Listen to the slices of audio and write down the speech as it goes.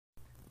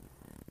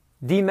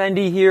D.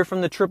 Mendy here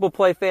from the Triple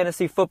Play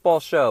Fantasy Football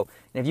Show.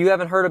 And if you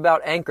haven't heard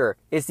about Anchor,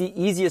 it's the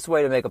easiest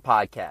way to make a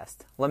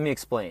podcast. Let me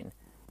explain.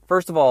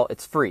 First of all,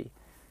 it's free.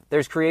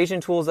 There's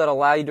creation tools that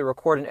allow you to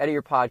record and edit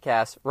your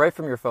podcast right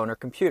from your phone or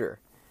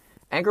computer.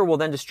 Anchor will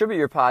then distribute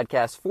your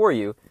podcast for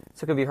you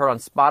so it can be heard on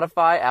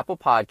Spotify, Apple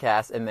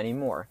Podcasts, and many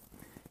more.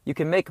 You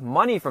can make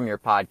money from your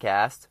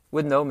podcast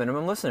with no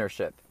minimum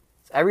listenership.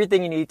 It's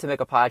everything you need to make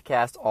a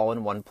podcast all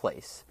in one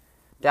place.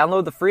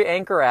 Download the free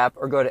Anchor app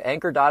or go to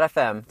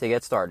anchor.fm to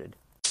get started.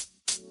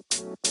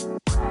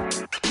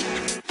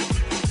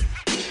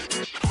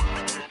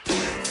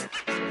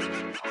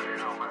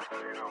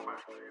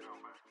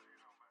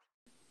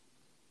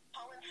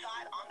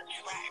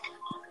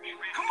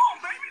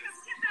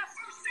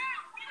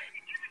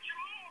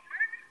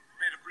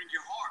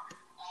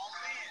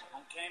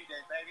 Game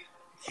day, baby.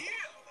 Yeah.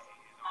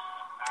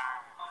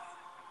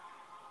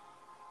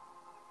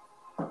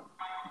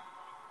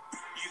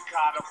 You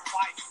gotta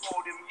fight for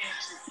them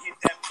inches, get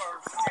that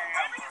first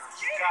down.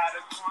 You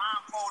gotta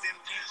grind for them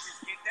inches,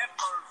 get that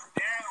first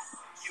down.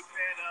 You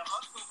better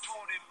hustle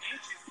for them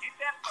inches, get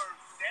that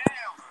first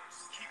down.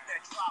 Keep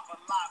that drive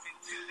alive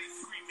until they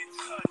screaming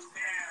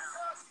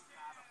touchdown.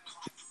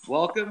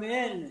 Welcome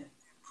in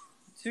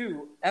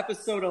to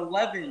episode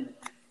 11.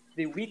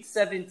 The Week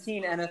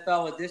 17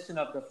 NFL edition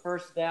of the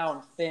First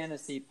Down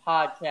Fantasy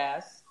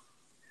Podcast.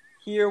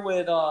 Here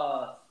with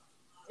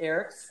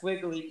Eric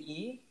Squiggly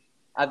E.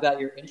 I've got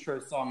your intro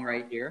song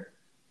right here.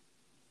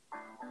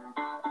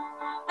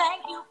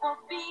 Thank you for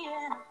being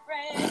a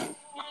friend.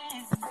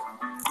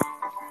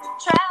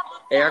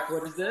 Eric,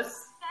 what is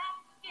this?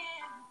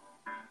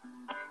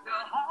 Your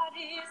heart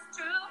is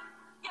true.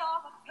 You're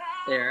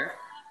a Eric.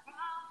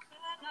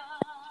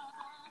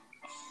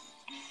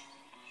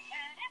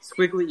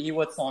 Squiggly E,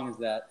 what song is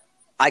that?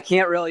 I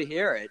can't really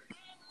hear it.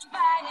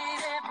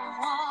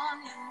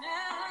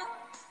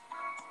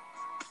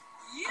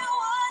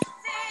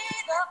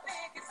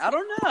 I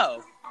don't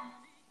know.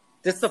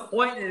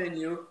 Disappointed in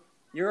you.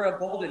 You're a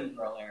Golden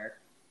Girl, Eric.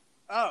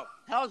 Oh,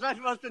 how was I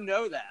supposed to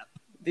know that?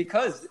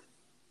 Because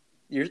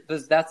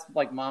that's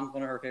like Mom's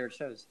one of her favorite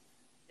shows.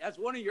 That's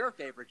one of your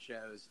favorite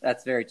shows.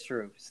 That's very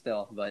true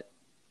still, but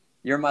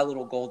you're my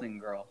little Golden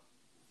Girl.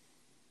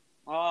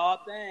 Oh,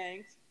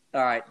 thanks.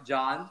 All right,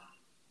 John.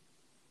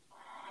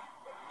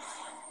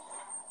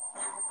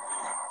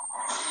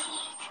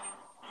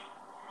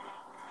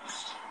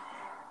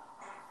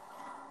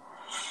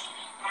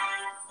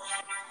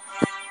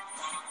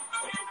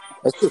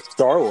 That's just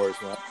Star Wars,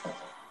 man.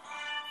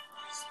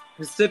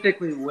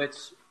 Specifically, which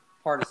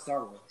part of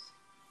Star Wars?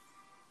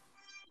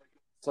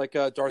 It's like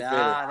Darth Vader.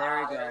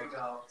 There we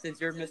go. Since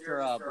you're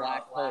Mr.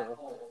 Black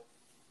Hole,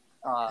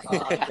 I'll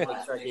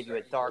make sure I give you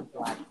a dark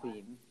black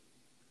theme.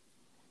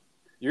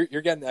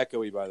 You're getting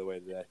echoey, by the way,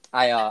 today.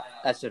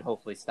 That should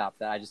hopefully stop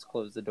that. I just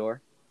closed the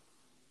door.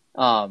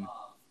 And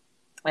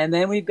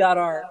then we've got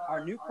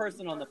our new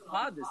person on the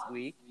pod this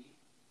week.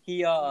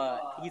 He's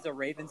a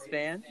Ravens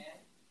fan.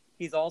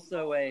 He's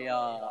also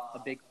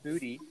a big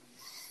foodie.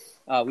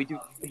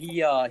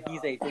 He's a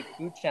big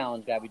food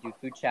challenge guy. We do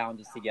food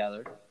challenges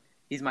together.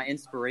 He's my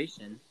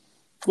inspiration.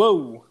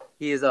 Whoa.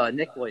 He is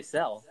Nick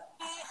Loisel.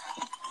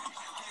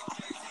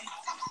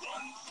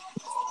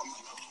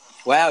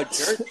 Wow,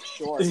 Jersey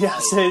Shore. Yeah,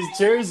 says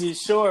Jersey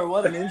Shore.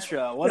 What an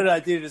intro. What did I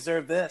do to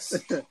deserve this?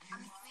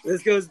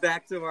 This goes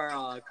back to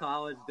our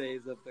college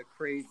days of the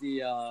crazy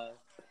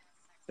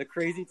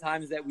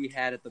times that we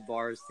had at the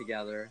bars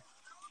together.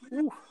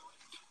 Whew.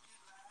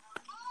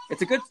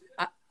 It's a good.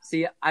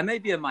 See, I may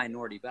be a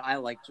minority, but I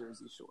like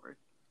Jersey Shore.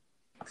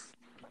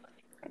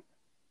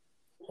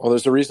 Well,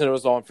 there's a reason it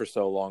was on for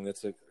so long.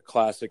 It's a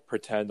classic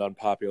pretend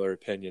unpopular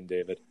opinion,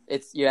 David.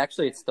 It's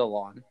still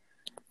on.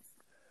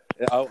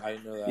 Oh, I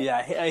didn't know that. Yeah,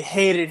 I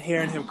hated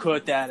hearing him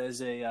quote that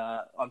as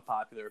a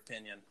unpopular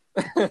opinion.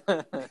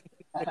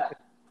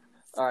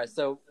 All right,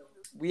 so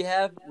we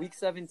have Week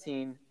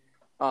 17.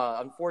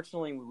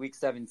 Unfortunately, with Week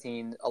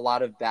 17, a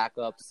lot of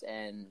backups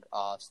and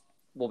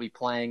we'll be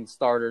playing.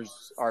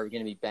 Starters are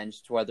going to be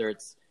benched, whether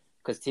it's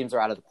because teams are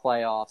out of the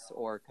playoffs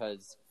or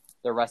because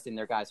they're resting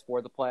their guys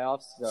for the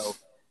playoffs. So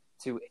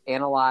to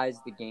analyze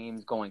the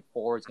games going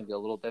forward is going to be a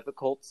little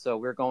difficult. So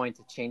we're going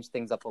to change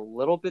things up a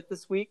little bit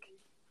this week.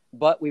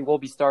 But we will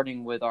be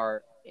starting with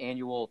our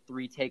annual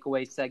 3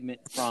 takeaway segment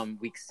from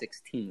Week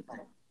 16.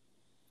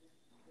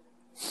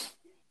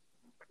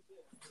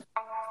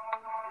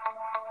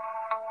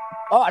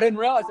 Oh, I didn't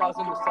realize I was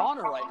in the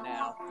sauna right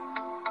now.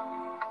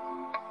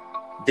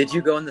 Did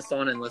you go in the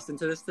sauna and listen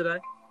to this today?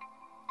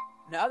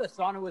 No, the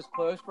sauna was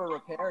closed for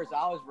repairs.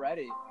 I was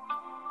ready.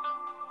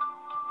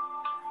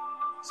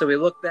 So we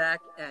look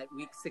back at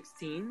Week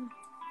 16,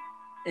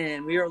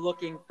 and we are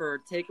looking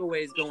for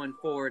takeaways going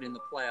forward in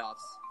the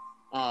playoffs.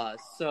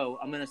 So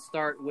I'm going to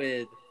start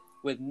with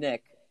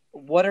Nick.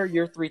 What are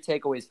your 3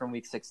 takeaways from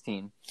Week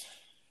 16?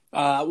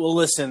 Well,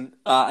 listen,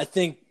 I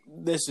think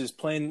this is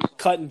plain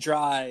cut and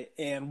dry,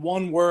 and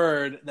one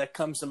word that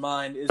comes to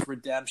mind is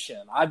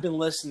redemption. I've been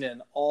listening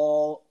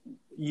all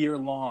year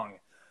long.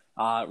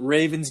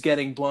 Ravens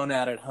getting blown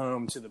out at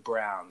home to the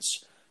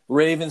Browns.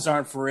 Ravens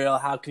aren't for real.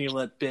 How can you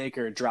let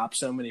Baker drop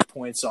so many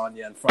points on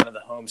you in front of the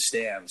home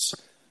stands?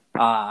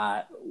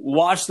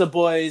 Watch the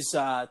boys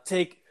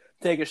take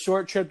a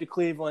short trip to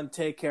Cleveland,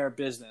 take care of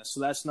business. So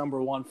that's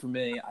number one for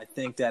me. I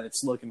think that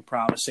it's looking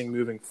promising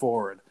moving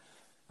forward.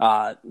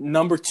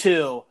 Number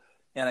two,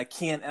 and I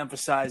can't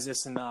emphasize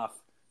this enough,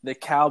 the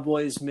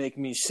Cowboys make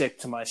me sick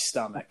to my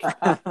stomach.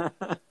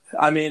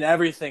 I mean,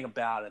 everything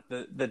about it.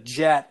 The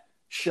jet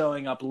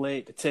showing up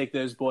late to take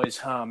those boys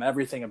home,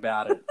 everything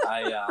about it.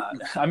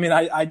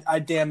 I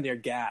damn near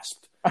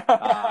gasped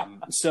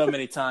so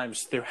many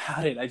times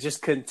throughout it. I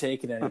just couldn't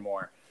take it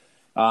anymore.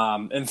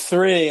 And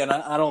three, and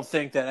I don't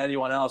think that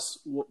anyone else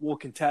will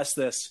contest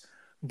this,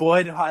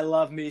 boy, do I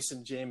love me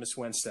some Jameis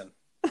Winston.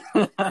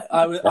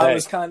 I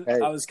was kind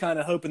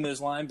of hoping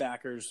those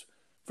linebackers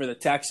for the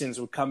Texans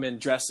would come in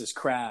dressed as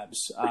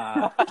crabs,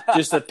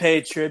 just to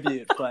pay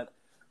tribute. But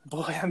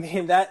boy, I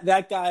mean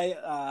that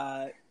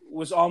guy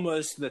was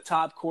almost the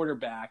top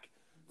quarterback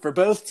for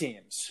both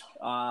teams,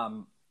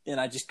 and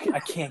I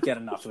can't get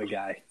enough of the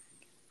guy.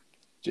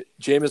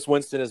 Jameis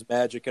Winston is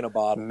magic in a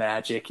bottle.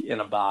 Magic in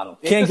a bottle.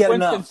 Jameis Can't get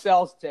Winston enough.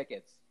 sells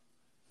tickets.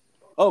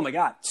 Oh my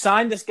God!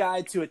 Sign this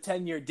guy to a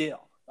 10-year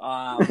deal.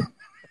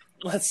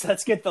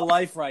 Let's get the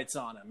life rights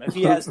on him. If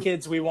he has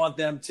kids, we want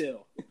them too.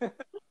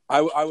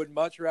 I would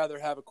much rather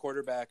have a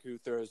quarterback who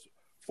throws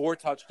 4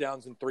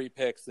 touchdowns and 3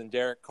 picks than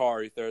Derek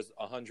Carr who throws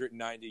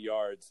 190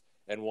 yards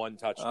and 1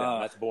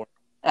 touchdown. That's boring.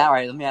 All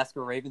right, let me ask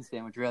a Ravens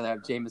fan. Would you rather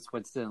have Jameis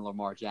Winston and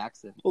Lamar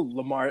Jackson? Well,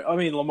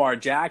 Lamar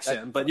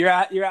Jackson, but you're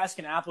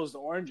asking apples to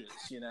oranges,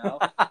 you know.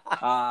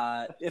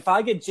 If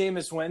I get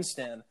Jameis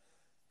Winston,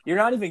 you're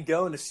not even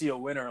going to see a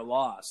win or a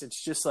loss.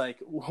 It's just like,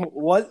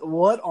 what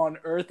on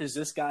earth is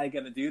this guy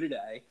going to do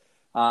today?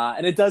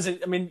 And it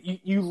doesn't. I mean,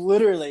 you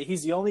literally,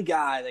 he's the only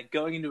guy that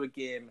going into a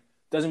game,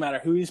 doesn't matter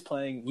who he's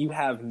playing, you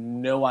have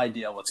no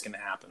idea what's going to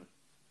happen.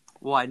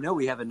 Well, I know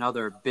we have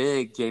another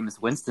big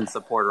Jameis Winston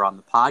supporter on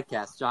the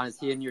podcast. John, is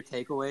he in your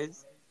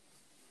takeaways?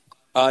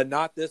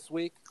 Not this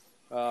week,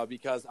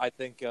 because I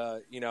think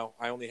I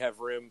only have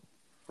room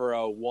for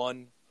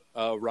one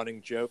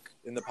running joke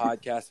in the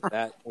podcast. And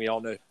that we all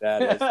know who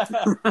that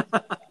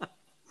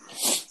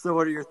is. So,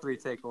 what are your 3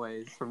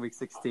 takeaways from Week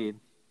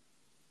 16?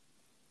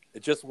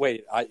 Just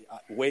wait. I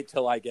wait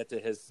till I get to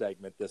his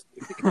segment this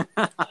week.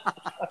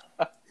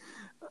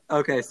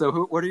 Okay, so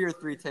what are your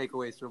 3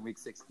 takeaways from Week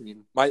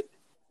 16?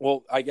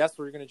 Well, I guess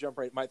we're going to jump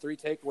right. My 3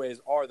 takeaways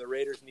are the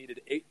Raiders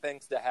needed 8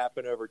 things to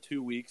happen over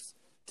 2 weeks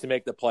to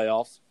make the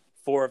playoffs.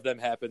 4 of them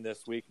happened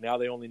this week. Now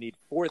they only need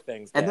 4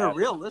 things to and they're happen.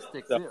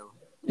 realistic, too.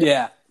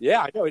 Yeah,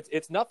 I know.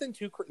 It's nothing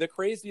too the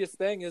craziest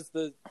thing is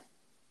the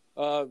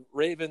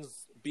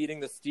Ravens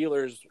beating the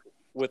Steelers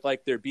with,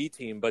 like, their B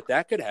team, but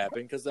that could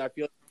happen because I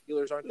feel like the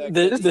Steelers aren't that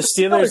good. the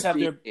Steelers have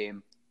their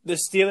game. The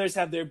Steelers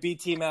have their B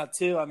team out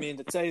too. I mean,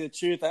 to tell you the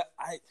truth,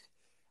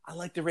 I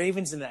like the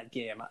Ravens in that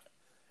game.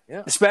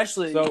 Yeah.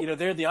 Especially,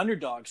 they're the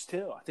underdogs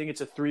too. I think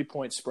it's a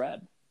 3-point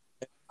spread.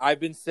 I've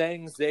been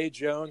saying Zay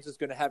Jones is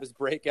going to have his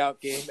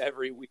breakout game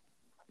every week,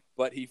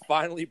 but he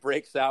finally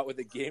breaks out with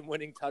a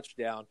game-winning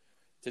touchdown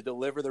to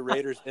deliver the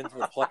Raiders into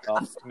the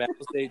playoffs.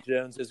 Zay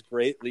Jones'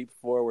 great leap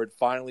forward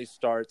finally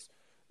starts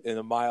in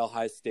the Mile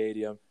High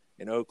Stadium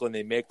in Oakland.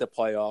 They make the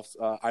playoffs.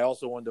 I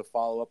also wanted to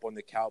follow up on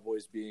the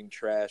Cowboys being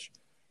trash.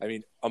 I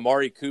mean,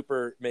 Amari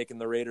Cooper making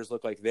the Raiders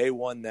look like they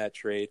won that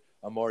trade.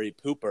 Amari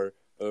Pooper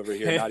over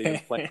here, not even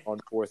playing on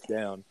 4th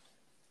down.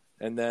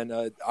 And then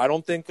I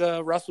don't think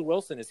Russell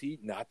Wilson, is he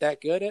not that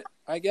good at,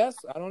 I guess?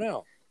 I don't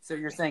know. So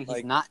you're saying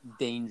he's not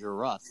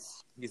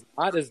dangerous? He's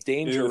not as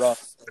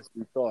dangerous as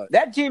we thought.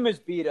 That team is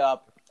beat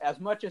up. As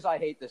much as I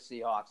hate the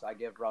Seahawks, I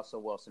give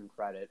Russell Wilson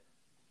credit.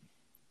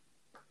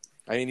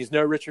 I mean, he's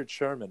no Richard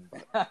Sherman.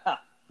 But.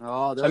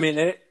 Oh, I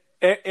mean,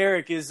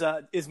 Eric, is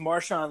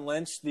Marshawn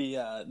Lynch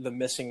the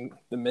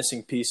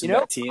missing piece of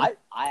that team?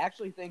 I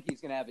actually think he's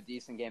going to have a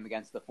decent game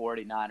against the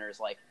 49ers,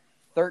 like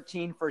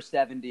 13 for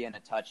 70 and a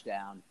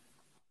touchdown.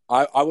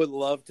 I would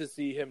love to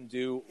see him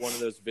do one of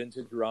those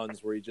vintage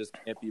runs where he just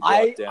can't be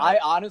brought down. I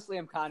honestly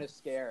am kind of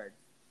scared.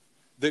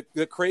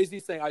 The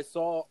craziest thing, I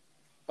saw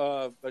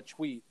a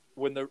tweet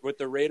with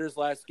the Raiders'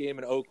 last game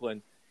in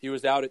Oakland. He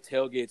was out at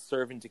tailgate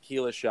serving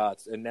tequila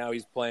shots, and now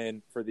he's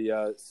playing for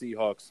the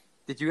Seahawks.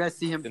 Did you guys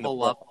see him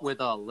pull up with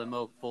a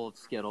limo full of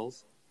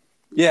Skittles?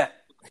 Yeah.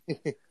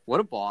 What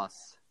a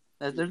boss.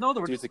 There's no other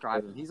word to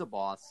describe him. He's a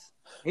boss.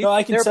 No,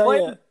 I can tell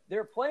you.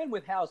 They're playing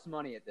with house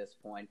money at this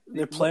point.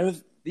 They're playing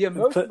with the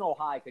emotional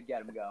high could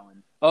get them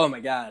going. Oh my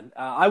God!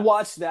 I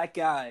watched that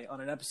guy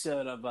on an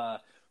episode of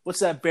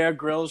what's that Bear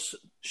Grylls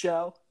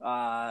show?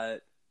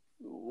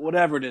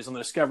 Whatever it is on the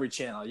Discovery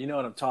Channel. You know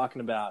what I'm talking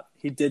about.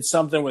 He did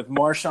something with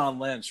Marshawn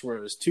Lynch where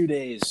it was 2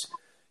 days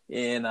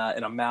in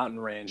a mountain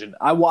range, and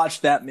I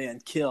watched that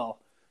man kill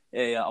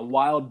a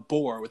wild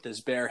boar with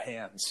his bare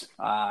hands,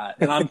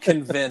 and I'm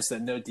convinced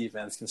that no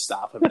defense can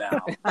stop him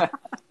now.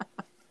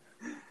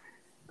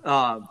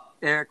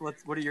 Eric,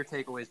 what are your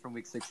takeaways from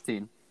Week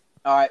 16?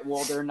 All right,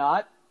 well, they're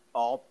not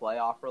all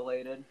playoff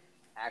related.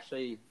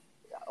 Actually,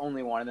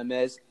 only one of them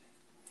is.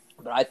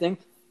 But I think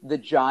the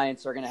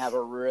Giants are going to have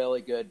a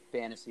really good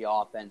fantasy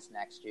offense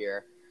next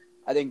year.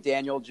 I think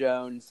Daniel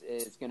Jones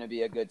is going to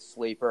be a good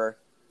sleeper.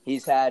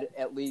 He's had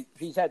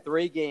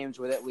 3 games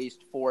with at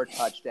least 4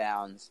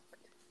 touchdowns,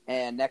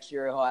 and next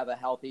year he'll have a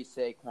healthy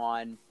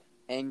Saquon,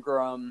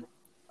 Ingram,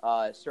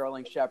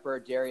 Sterling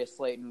Shepard, Darius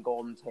Slayton,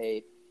 Golden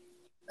Tate,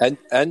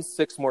 and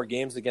 6 more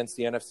games against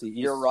the NFC East.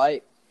 You're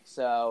right.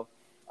 So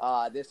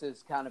this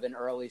is kind of an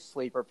early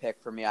sleeper pick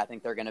for me. I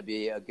think they're going to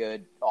be a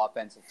good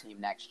offensive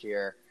team next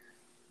year.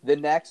 The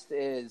next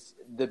is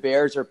the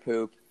Bears are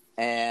poop,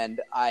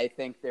 and I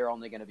think they're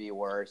only going to be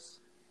worse.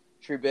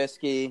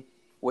 Trubisky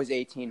was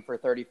 18 for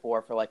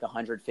 34 for like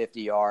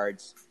 150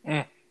 yards.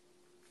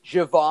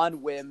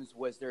 Javon Wims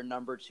was their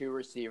number 2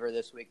 receiver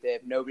this week. They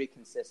have nobody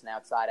consistent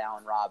outside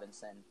Allen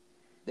Robinson.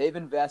 They've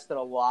invested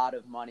a lot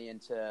of money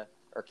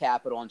or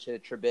capital into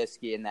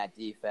Trubisky in that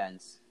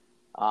defense.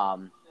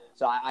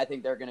 So I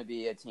think they're going to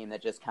be a team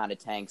that just kind of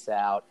tanks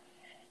out.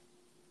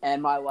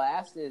 And my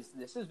last is,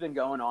 this has been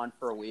going on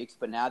for weeks,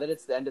 but now that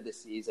it's the end of the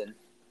season,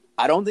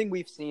 I don't think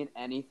we've seen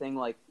anything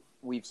like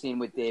we've seen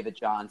with David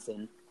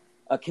Johnson.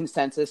 A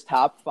consensus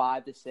top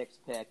 5 to 6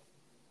 pick,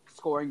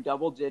 scoring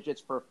double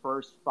digits for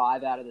first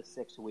 5 out of the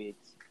 6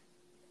 weeks.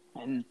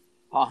 And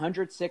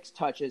 106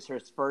 touches for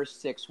his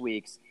first 6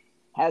 weeks.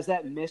 Has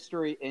that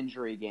mystery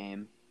injury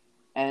game.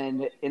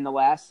 And in the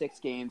last 6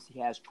 games, he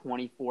has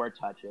 24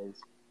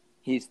 touches.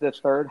 He's the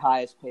 3rd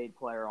highest paid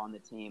player on the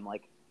team.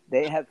 Like,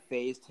 they have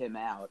phased him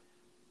out.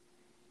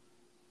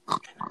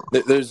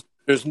 There's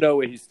no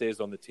way he stays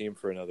on the team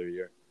for another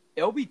year.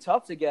 It'll be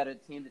tough to get a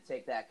team to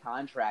take that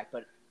contract,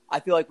 but I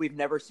feel like we've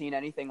never seen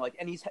anything like.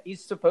 And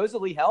he's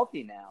supposedly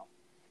healthy now.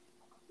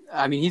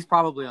 I mean, he's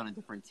probably on a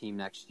different team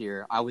next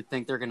year. I would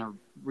think they're going to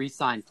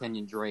re-sign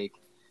Kenyon Drake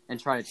and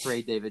try to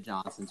trade David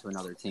Johnson to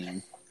another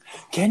team.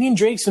 Kenyon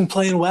Drake's been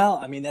playing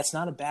well. I mean, that's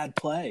not a bad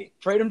play.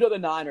 Trade him to the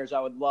Niners. I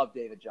would love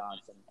David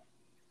Johnson.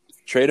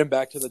 Trade him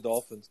back to the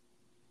Dolphins.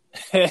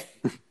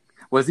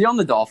 Was he on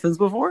the Dolphins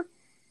before?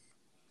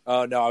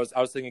 Oh no,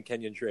 I was thinking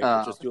Kenyon Drake.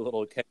 Just do a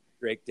little Kenyon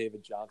Drake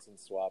David Johnson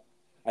swap.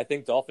 I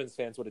think Dolphins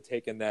fans would have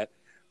taken that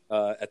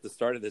at the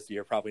start of this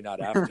year, probably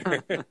not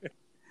after.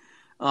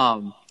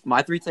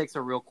 My 3 takes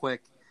are real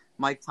quick.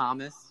 Mike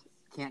Thomas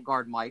can't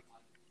guard Mike.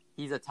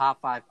 He's a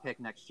top 5 pick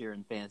next year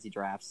in fantasy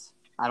drafts.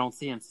 I don't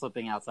see him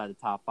slipping outside the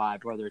top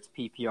 5, whether it's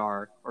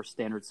PPR or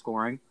standard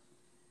scoring.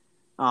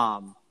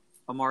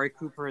 Amari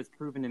Cooper has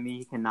proven to me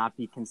he cannot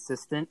be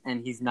consistent,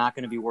 and he's not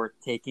going to be worth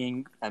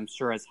taking, I'm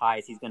sure, as high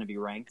as he's going to be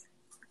ranked.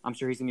 I'm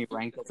sure he's going to be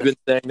ranked. I've been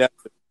saying that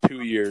for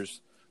 2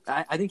 years.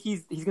 I think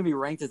he's going to be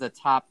ranked as a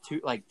top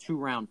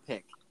 2-round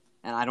pick,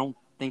 and I don't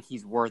think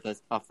he's worth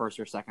a first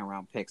or second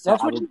round pick. So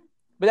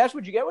that's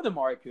what you get with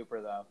Amari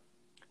Cooper, though.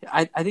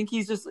 I think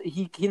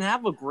he can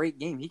have a great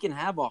game. He can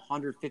have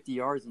 150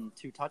 yards and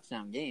 2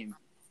 touchdown game,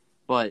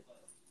 but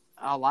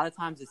a lot of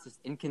times it's just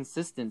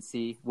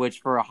inconsistency, which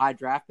for a high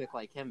draft pick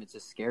like him, it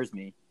just scares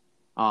me.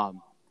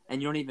 And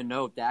you don't even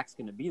know if Dak's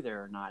going to be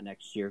there or not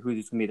next year,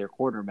 who's going to be their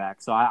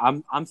quarterback. So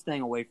I'm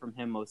staying away from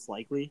him most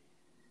likely.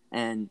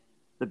 And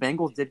the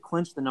Bengals did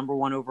clinch the number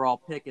 1 overall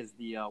pick as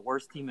the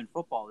worst team in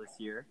football this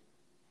year,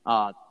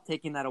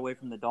 taking that away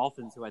from the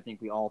Dolphins, who I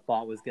think we all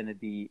thought was going to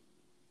be,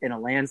 in a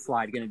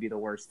landslide, going to be the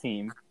worst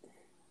team.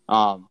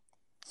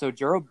 So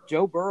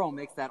Joe Burrow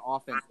makes that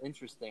offense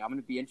interesting. I'm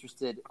going to be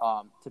interested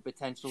to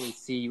potentially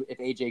see if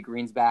A.J.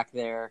 Green's back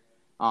there,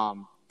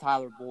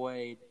 Tyler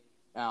Boyd,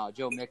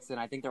 Joe Mixon.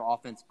 I think their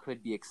offense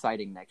could be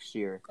exciting next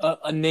year.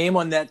 A name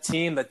on that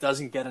team that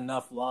doesn't get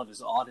enough love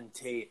is Auden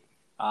Tate.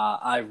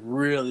 I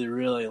really,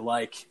 really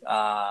like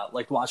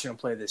watching him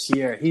play this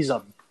year. He's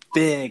a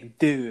big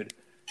dude.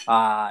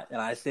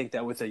 And I think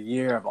that with a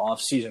year of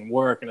off-season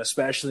work, and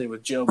especially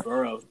with Joe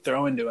Burrow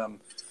throwing to him,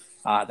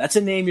 that's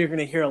a name you're going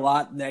to hear a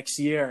lot next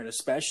year, and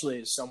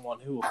especially as someone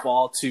who will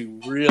fall to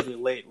really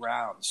late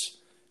rounds.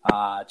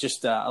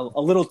 Just a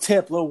little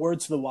tip, little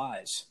word to the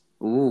wise.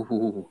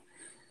 Ooh.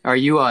 Are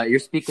you're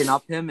speaking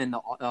up him in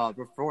the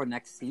before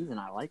next season?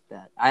 I like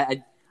that.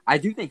 I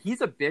do think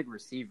he's a big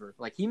receiver.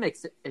 Like, he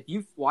makes, if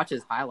you watch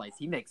his highlights,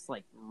 he makes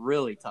like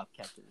really tough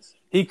catches.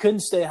 He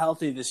couldn't stay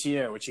healthy this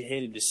year, which you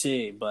hated to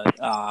see. But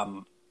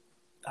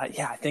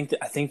I think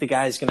the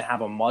guy's going to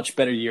have a much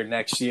better year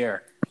next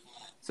year.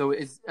 So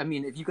if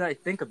you guys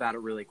think about it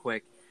really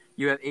quick,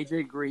 you have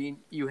AJ Green,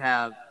 you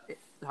have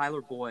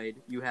Tyler Boyd,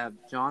 you have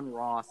John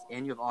Ross,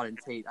 and you have Auden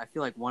Tate. I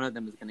feel like one of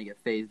them is going to get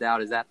phased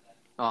out. Is that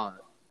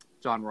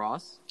John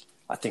Ross?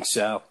 I think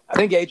so. I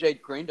think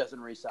AJ Green doesn't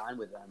re-sign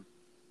with them.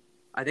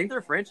 I think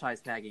they're franchise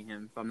tagging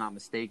him, if I'm not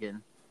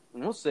mistaken.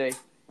 We'll see.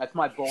 That's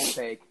my bold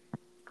take.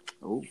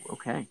 Oh,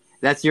 okay.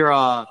 That's your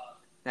hot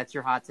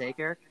take,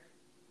 Eric?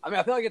 I mean,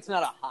 I feel like it's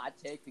not a hot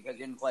take because he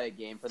didn't play a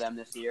game for them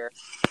this year,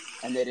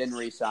 and they didn't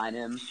re-sign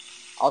him.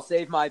 I'll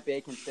save my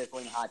bacon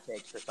sizzling hot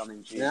takes for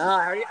something juicy. No,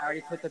 I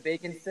already put the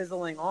bacon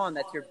sizzling on.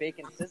 That's your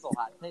bacon sizzle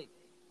hot take.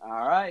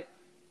 All right.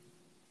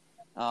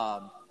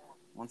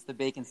 Once the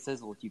bacon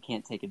sizzles, you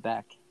can't take it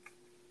back.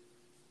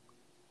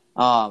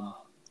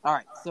 All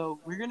right, so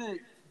we're going to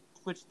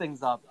switch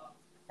things up.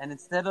 And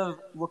instead of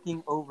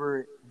looking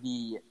over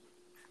the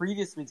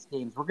previous week's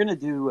games, we're going to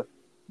do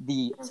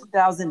the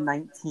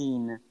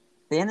 2019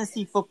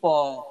 Fantasy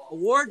Football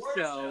Award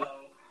Show.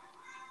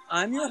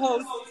 I'm your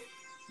host,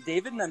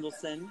 David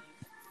Mendelson.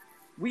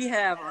 We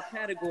have our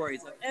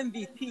categories of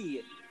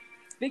MVP,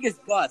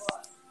 biggest bust,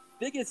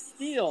 biggest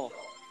steal,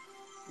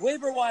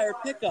 waiver wire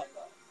pickup,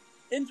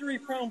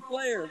 injury-prone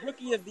player,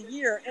 rookie of the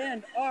year,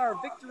 and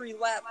our victory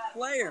lap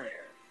player.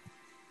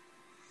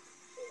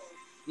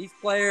 These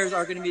players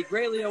are going to be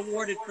greatly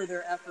awarded for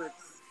their efforts,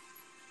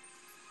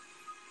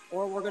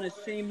 or we're going to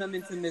shame them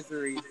into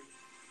misery.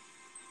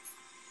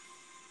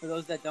 For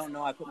those that don't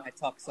know, I put my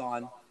tux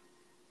on.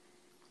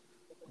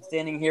 I'm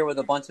standing here with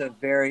a bunch of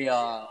very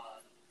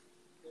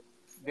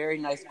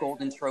nice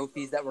golden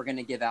trophies that we're going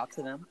to give out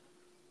to them.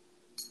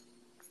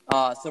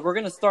 So we're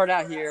going to start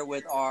out here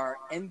with our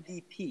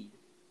MVP.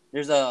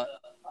 There's a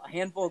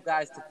handful of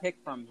guys to pick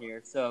from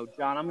here. So,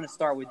 John, I'm going to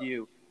start with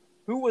you.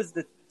 Who was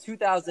the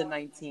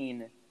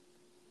 2019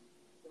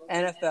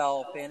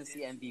 NFL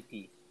Fantasy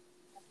MVP?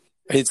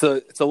 It's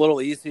a little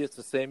easy. It's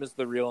the same as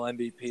the real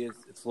MVP.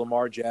 It's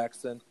Lamar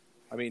Jackson.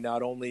 I mean,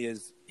 not only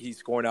is he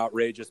scoring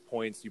outrageous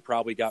points, you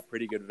probably got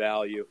pretty good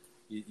value.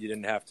 You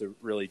didn't have to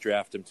really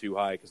draft him too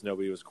high because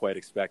nobody was quite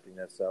expecting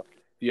this. So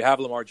if you have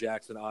Lamar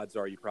Jackson, odds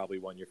are you probably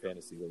won your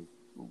fantasy league.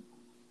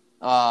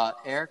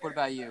 Eric, what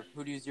about you?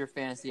 Who is your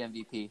fantasy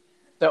MVP?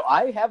 So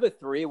I have a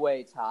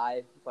 3-way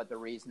tie, but the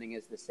reasoning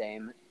is the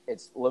same.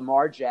 It's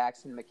Lamar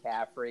Jackson,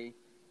 McCaffrey,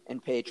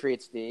 and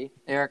Patriots D.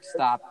 Eric,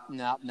 stop.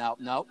 No.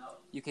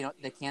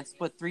 They can't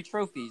split 3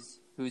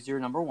 trophies. Who's your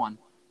number 1?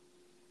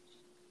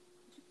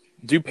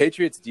 Do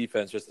Patriots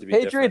defense just to be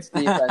Patriots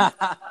different. defense.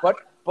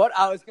 But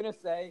I was going to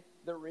say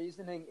the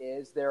reasoning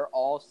is they're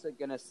also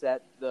going to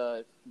set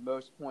the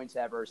most points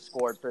ever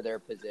scored for their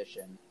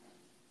position,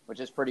 which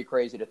is pretty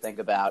crazy to think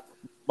about.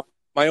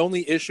 My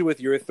only issue with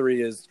your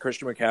 3 is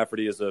Christian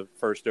McCaffrey is a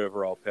first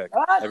overall pick.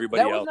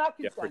 Everybody that was else, not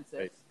yeah,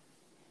 consensus.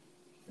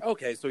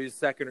 okay, so he's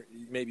second.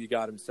 Maybe you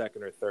got him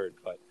second or third,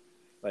 but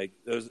like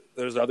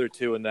those other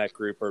 2 in that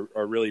group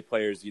are really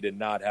players you did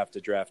not have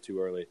to draft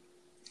too early.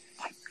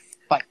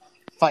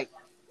 Fight.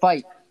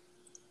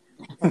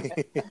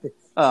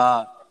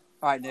 All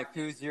right, Nick,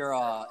 who's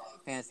your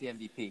fantasy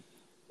MVP?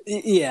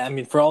 Yeah, I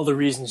mean, for all the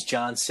reasons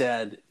John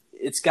said,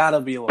 it's got to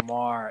be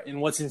Lamar.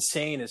 And what's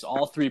insane is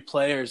all 3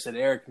 players that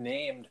Eric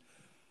named,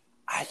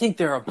 I think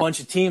there are a bunch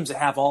of teams that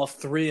have all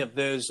 3 of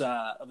those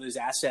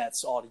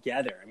assets all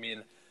together. I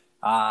mean,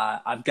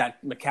 I've got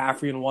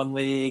McCaffrey in one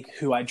league,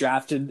 who I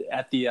drafted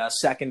at the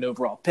second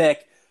overall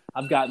pick.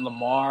 I've got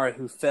Lamar,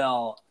 who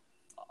fell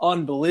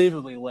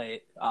unbelievably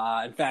late.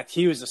 In fact,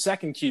 he was the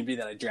second QB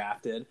that I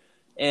drafted.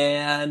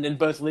 And in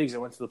both leagues, I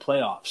went to the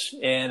playoffs.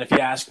 And if you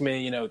ask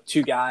me,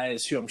 2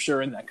 guys who I'm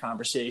sure in that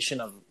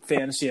conversation of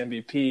fantasy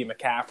MVP,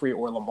 McCaffrey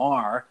or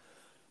Lamar,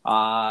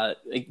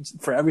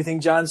 for everything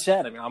John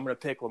said, I mean, I'm going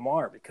to pick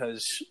Lamar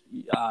because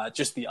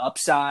just the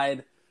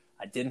upside,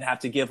 I didn't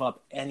have to give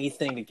up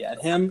anything to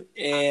get him.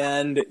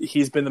 And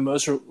he's been the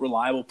most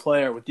reliable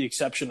player with the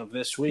exception of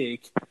this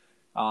week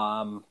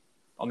on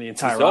the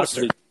entire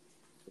roster.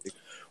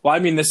 Well, I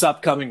mean this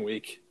upcoming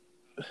week.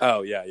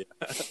 Oh, yeah.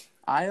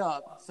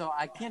 So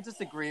I can't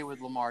disagree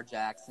with Lamar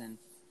Jackson.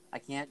 I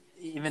can't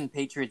even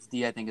Patriots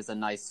D. I think is a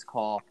nice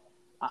call.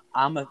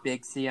 I'm a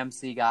big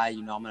CMC guy.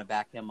 I'm going to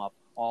back him up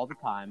all the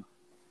time.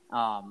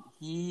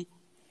 The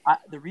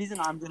reason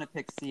I'm going to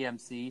pick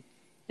CMC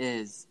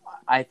is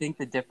I think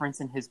the difference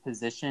in his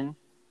position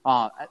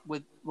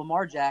with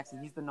Lamar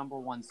Jackson, he's the number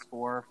 1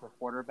 scorer for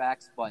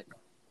quarterbacks, but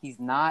he's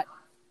not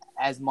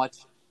as much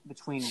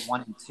between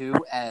 1 and 2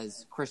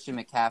 as Christian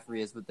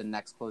McCaffrey is with the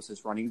next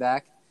closest running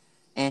back.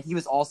 And he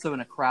was also in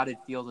a crowded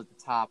field at the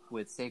top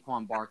with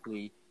Saquon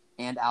Barkley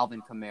and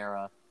Alvin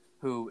Kamara,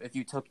 who, if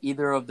you took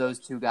either of those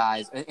 2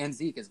 guys, and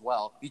Zeke as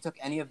well, if you took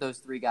any of those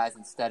 3 guys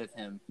instead of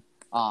him,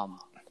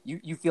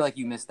 you feel like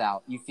you missed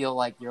out. You feel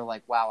like you're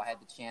like, wow, I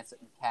had the chance at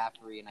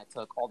McCaffrey and I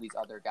took all these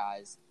other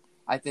guys.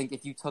 I think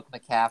if you took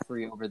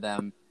McCaffrey over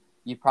them,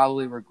 you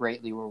probably were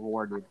greatly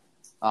rewarded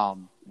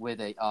with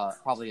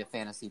probably a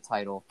fantasy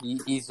title.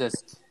 He's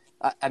just,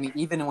 I mean,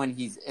 even when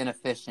he's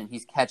inefficient,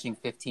 he's catching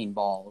 15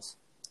 balls.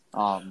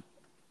 I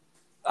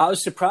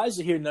was surprised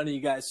to hear none of you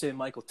guys say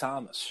Michael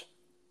Thomas.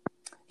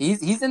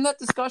 He's in that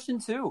discussion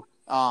too.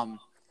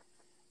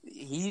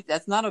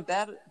 That's not a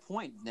bad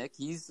point, Nick.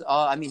 He's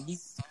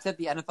set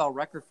the NFL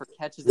record for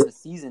catches in a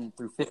season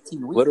through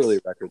 15 weeks. Literally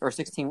record. Or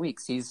 16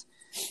 weeks.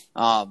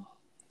 I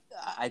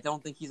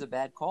don't think he's a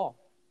bad call.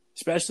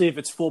 Especially if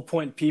it's full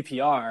point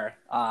PPR.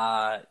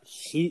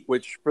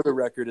 Which, for the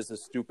record, is a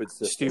stupid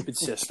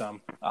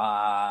system.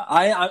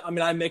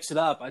 I mix it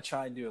up. I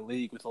try and do a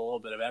league with a little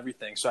bit of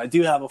everything. So I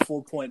do have a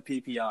full point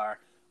PPR.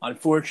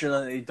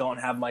 Unfortunately, don't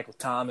have Michael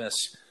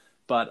Thomas.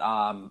 But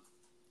I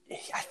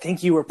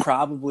think you were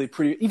probably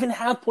even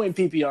half point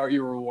PPR,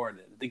 you were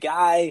rewarded. The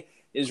guy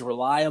is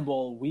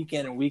reliable week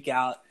in and week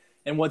out.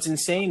 And what's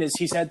insane is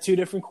he's had 2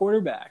 different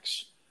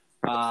quarterbacks.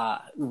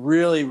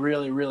 Really,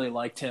 really, really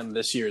liked him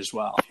this year as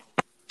well.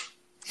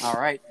 All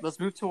right, let's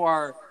move to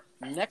our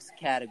next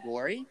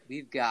category.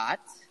 We've got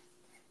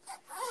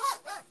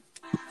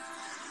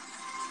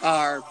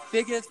Our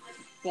biggest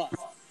bust.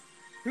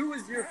 Who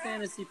was your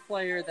fantasy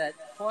player that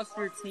cost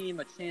your team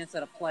a chance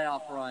at a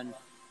playoff run,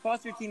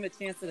 cost your team a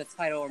chance at a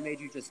title, or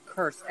made you just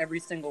curse every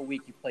single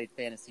week you played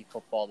fantasy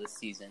football this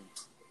season?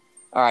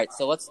 All right,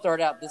 so let's start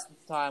out this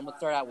time. Let's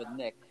start out with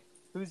Nick.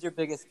 Who's your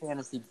biggest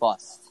fantasy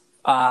bust?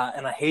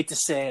 And I hate to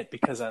say it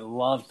because I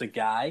love the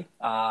guy,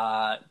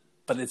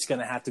 but it's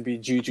going to have to be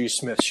Juju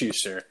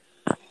Smith-Schuster.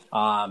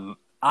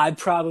 I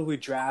probably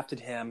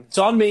drafted him. It's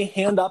on me.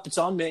 Hand up. It's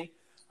on me.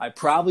 I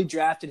probably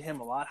drafted him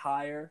a lot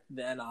higher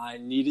than I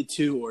needed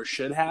to or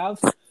should have.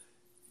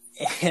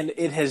 And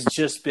it has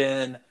just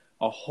been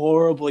a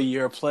horrible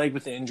year, plagued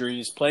with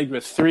injuries, plagued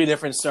with 3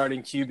 different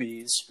starting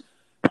QBs.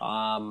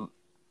 I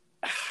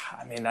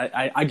mean,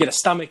 I get a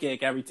stomach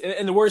ache every –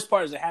 and the worst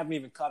part is I haven't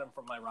even cut him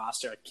from my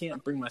roster. I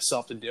can't bring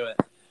myself to do it.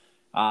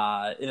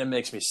 And it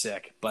makes me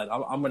sick. But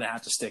I'm going to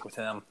have to stick with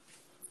him.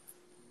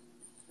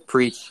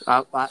 Preach.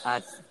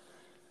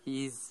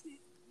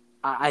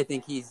 I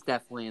think he's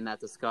definitely in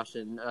that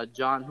discussion.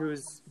 John,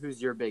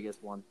 who's your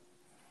biggest one?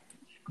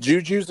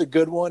 Juju's a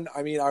good one.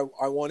 I mean,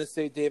 I want to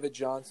say David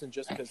Johnson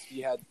just because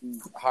he had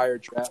the higher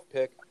draft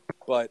pick,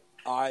 but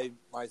I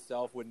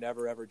myself would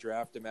never, ever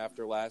draft him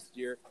after last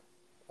year.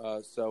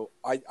 So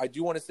I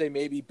do want to say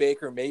maybe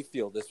Baker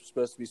Mayfield. This was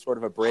supposed to be sort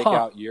of a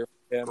breakout year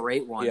for him.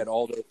 Great one. He had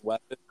all those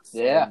weapons.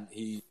 Yeah. And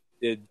he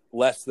did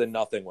less than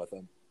nothing with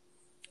them.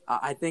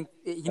 I think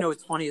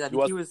it's funny that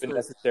He wasn't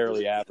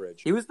necessarily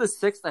average. He was the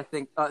sixth, I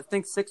think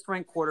sixth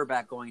ranked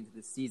quarterback going into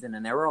the season,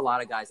 and there were a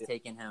lot of guys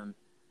taking him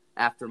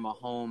after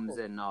Mahomes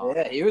and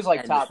he was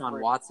like and top Deshaun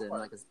 3. Watson.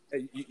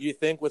 You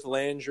think with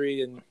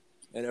Landry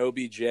and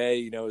OBJ,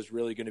 is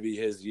really going to be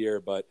his year,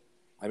 but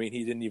I mean,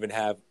 he didn't even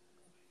have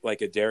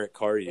like a Derek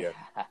Carr year.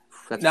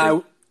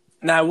 Now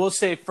I will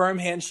say firm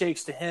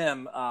handshakes to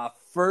him.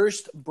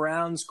 First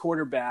Browns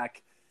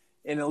quarterback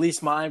in at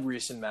least my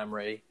recent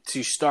memory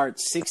to start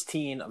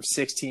 16 of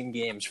 16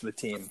 games for the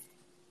team.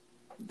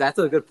 That's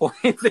a good point.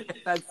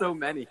 That's so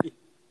many.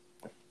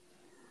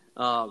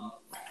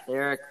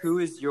 Eric, who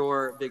is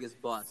your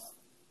biggest bust?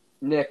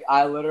 Nick,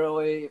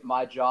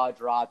 my jaw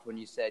dropped when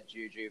you said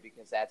Juju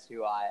because that's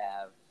who I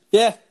have.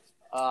 Yeah.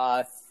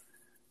 I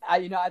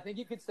think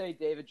you could say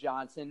David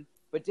Johnson,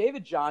 but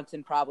David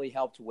Johnson probably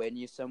helped win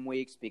you some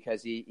weeks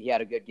because he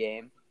had a good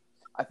game.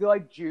 I feel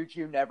like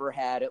Juju never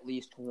had at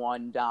least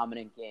one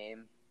dominant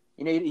game.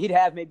 He'd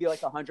have maybe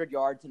like 100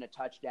 yards and a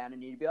touchdown,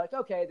 and you'd be like,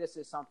 okay, this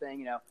is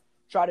something,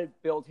 try to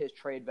build his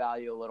trade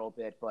value a little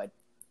bit. But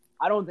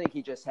I don't think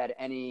he just had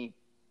any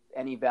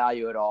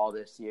value at all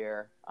this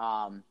year.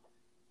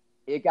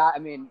 It got,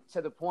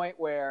 to the point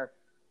where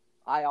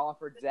I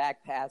offered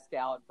Zach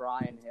Pascal and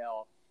Brian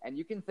Hill, and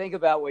you can think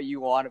about what you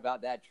want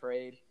about that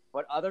trade,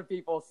 but other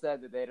people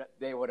said that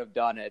they would have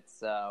done it,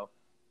 so.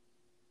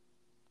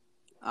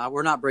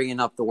 We're not bringing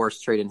up the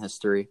worst trade in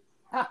history.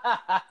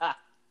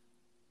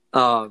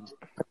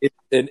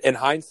 In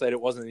hindsight,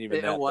 it wasn't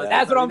even that bad.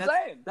 That's what I'm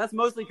saying. That's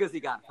mostly because he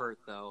got hurt,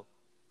 though.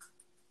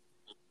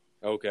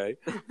 Okay.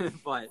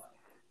 But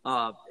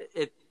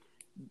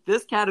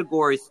this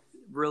category is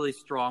really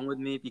strong with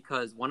me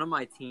because one of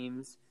my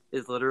teams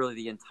is literally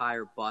the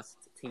entire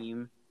bust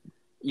team.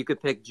 You could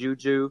pick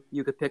Juju.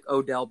 You could pick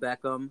Odell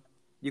Beckham.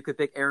 You could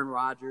pick Aaron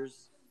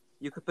Rodgers.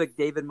 You could pick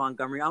David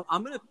Montgomery.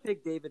 I'm going to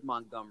pick David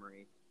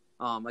Montgomery.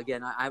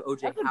 Again, I have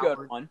OJ That's Howard. a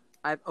good one.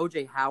 I have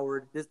OJ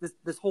Howard.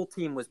 This whole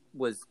team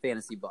was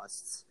fantasy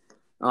busts.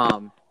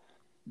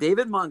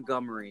 David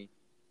Montgomery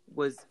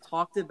was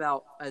talked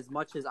about as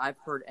much as I've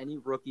heard any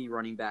rookie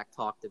running back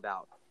talked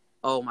about.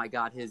 Oh my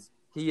God,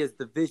 he is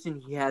the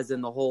vision he has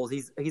in the holes.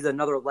 He's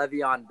another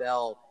Le'Veon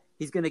Bell.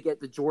 He's going to get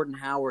the Jordan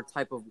Howard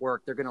type of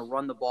work. They're going to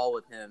run the ball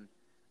with him.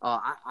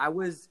 I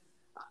listen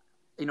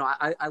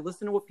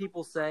to what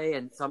people say,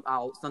 and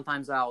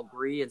sometimes I'll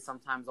agree and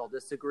sometimes I'll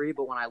disagree.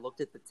 But when I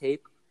looked at the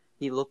tape,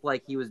 he looked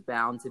like he was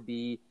bound to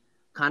be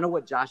kind of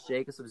what Josh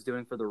Jacobs was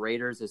doing for the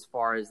Raiders as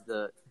far as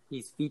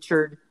he's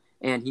featured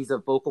and he's a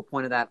vocal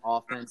point of that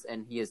offense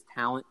and he has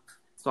talent.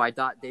 So I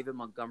thought David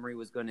Montgomery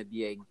was going to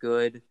be a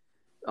good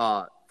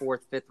 4th,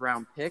 5th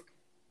round pick,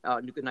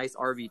 nice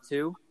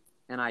RB2,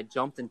 and I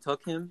jumped and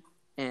took him,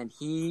 and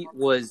he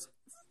was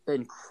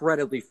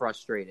incredibly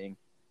frustrating.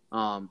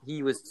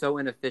 He was so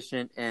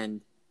inefficient,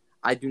 and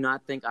I do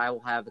not think I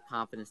will have the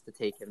confidence to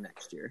take him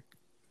next year.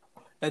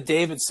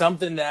 David,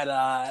 something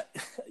that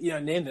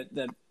name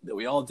that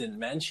we all didn't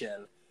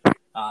mention.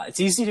 It's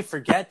easy to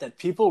forget that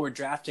people were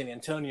drafting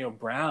Antonio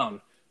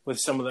Brown with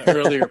some of the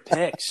earlier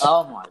picks.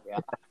 Oh my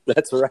God,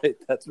 that's right.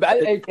 That's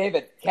right. Hey,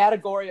 David,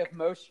 category of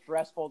most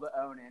stressful to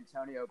own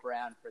Antonio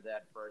Brown for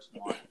that first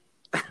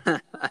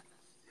one.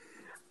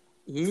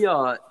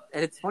 And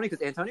it's funny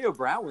because Antonio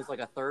Brown was like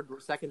a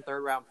second,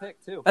 third round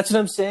pick too. That's what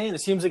I'm saying.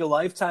 It seems like a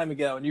lifetime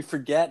ago, and you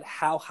forget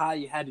how high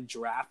you had to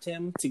draft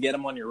him to get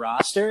him on your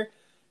roster,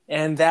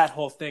 and that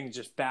whole thing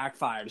just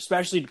backfired,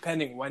 especially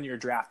depending when your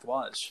draft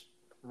was.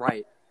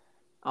 Right.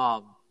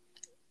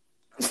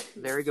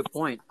 Very good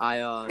point.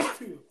 I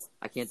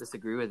can't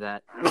disagree with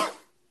that.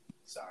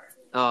 Sorry.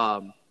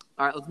 All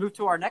right, let's move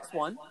to our next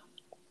one.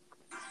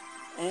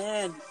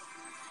 And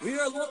We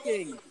are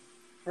looking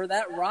for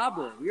that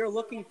robber. We are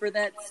looking for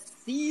that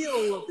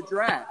steal of the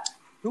draft.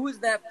 Who is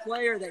that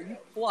player that you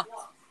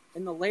plucked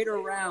in the later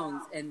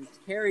rounds and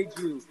carried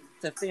you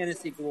to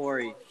fantasy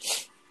glory?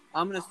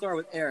 I'm going to start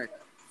with Eric.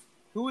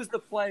 Who is the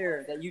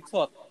player that you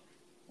took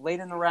late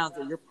in the rounds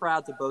that you're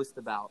proud to boast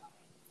about?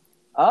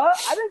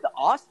 I think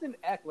Austin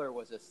Eckler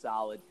was a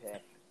solid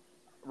pick.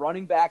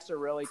 Running backs are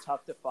really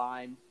tough to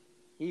find.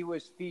 He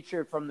was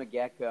featured from the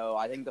get-go.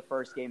 I think the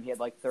first game he had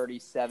like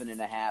 37.5 and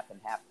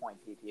half-point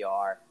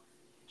PPR.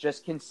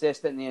 Just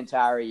consistent the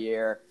entire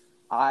year.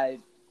 I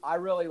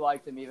really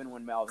liked him even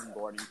when Melvin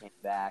Gordon came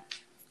back.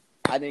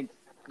 I think,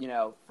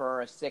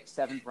 for a 6th,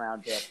 7th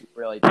round pick, he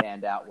really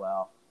panned out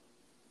well.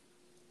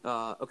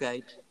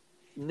 Okay.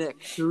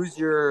 Nick, who's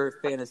your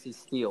fantasy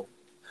steal?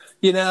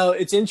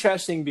 It's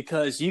interesting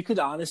because you could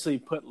honestly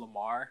put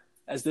Lamar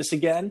as this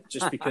again,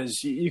 just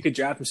because you could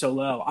draft him so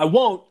low. I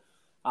won't.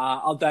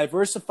 I'll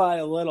diversify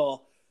a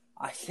little.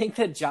 I think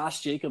that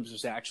Josh Jacobs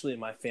was actually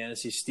my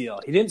fantasy steal.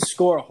 He didn't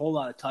score a whole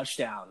lot of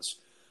touchdowns,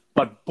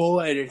 but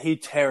boy, did he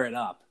tear it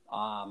up.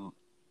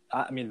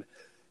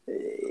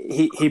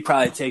 He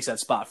probably takes that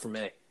spot for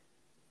me.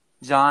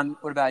 John,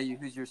 what about you?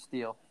 Who's your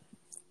steal?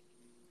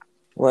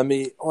 Let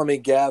me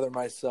gather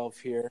myself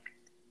here.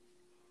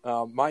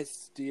 My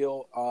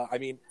steal,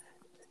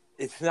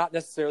 it's not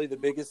necessarily the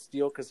biggest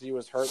steal because he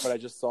was hurt, but I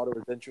just thought it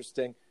was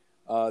interesting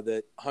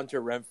that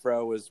Hunter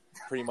Renfrow was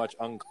pretty much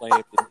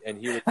unclaimed, and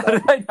he was.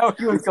 I know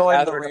he was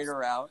going the Raider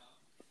route.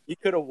 He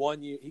could have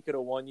won you. He could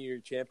have won you your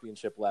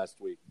championship last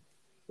week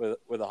with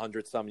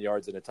 100-some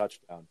yards and a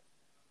touchdown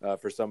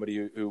for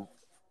somebody who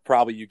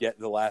probably you get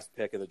the last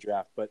pick of the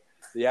draft. But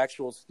the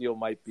actual steal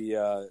might be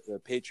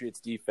the Patriots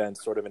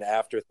defense, sort of an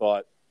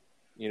afterthought.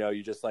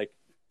 You just like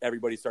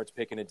everybody starts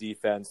picking a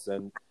defense,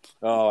 and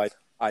I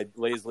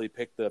lazily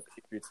picked the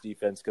Patriots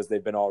defense because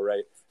they've been all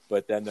right,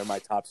 but then they're my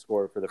top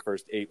scorer for the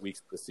first 8 weeks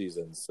of the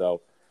season.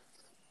 So,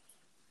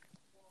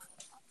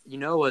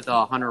 with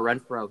Hunter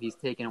Renfrow, he's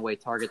taking away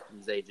targets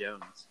from Zay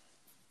Jones.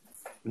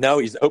 No,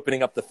 he's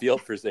opening up the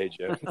field for Zay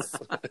Jones.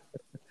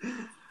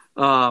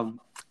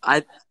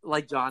 I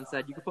like John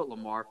said, you could put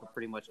Lamar for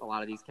pretty much a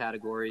lot of these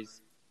categories.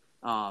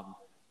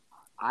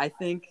 I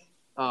think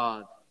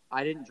I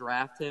didn't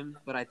draft him,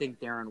 but I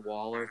think Darren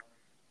Waller,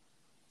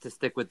 to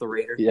stick with the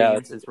Raiders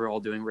since we're all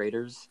doing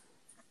Raiders.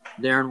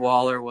 Darren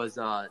Waller was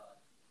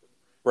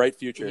bright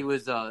future. He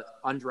was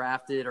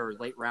undrafted or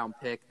late round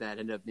pick that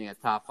ended up being a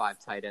top 5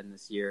 tight end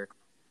this year.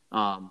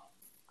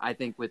 I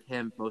think with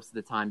him, most of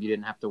the time you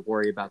didn't have to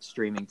worry about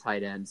streaming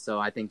tight ends. So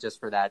I think just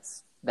for that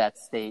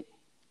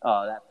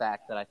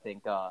fact that I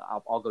think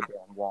I'll go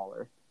Darren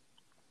Waller.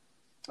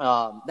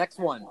 Next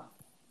one,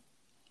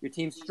 your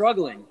team's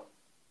struggling.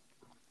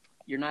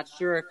 You're not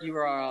sure if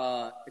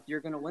you're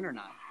going to win or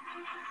not.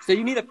 So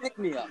you need a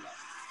pick-me-up.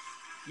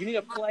 You need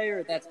a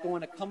player that's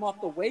going to come off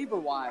the waiver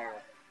wire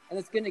and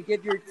it's going to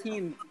give your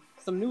team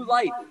some new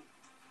life.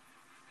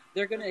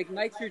 They're going to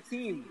ignite your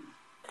team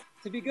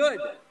to be good,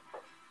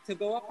 to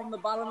go up from the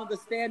bottom of the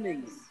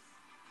standings,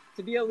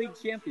 to be a league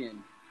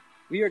champion.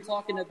 We are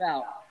talking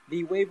about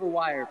the waiver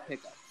wire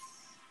pickups.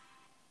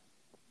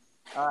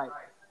 All right,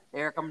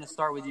 Eric, I'm going to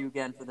start with you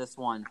again for this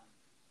one.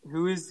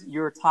 Who is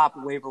your top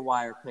waiver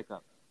wire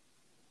pickup?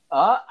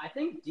 I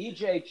think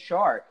DJ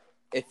Chark.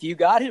 If you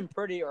got him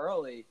pretty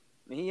early,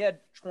 he had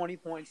 20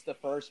 points the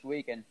first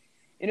week. And,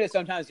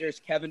 sometimes there's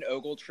Kevin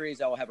Ogletrees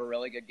that will have a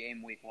really good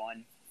game week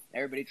 1.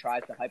 Everybody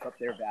tries to hype up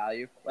their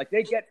value. Like,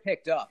 they get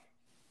picked up.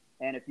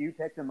 And if you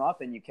picked him up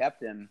and you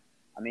kept him,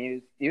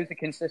 he was a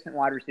consistent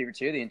wide receiver,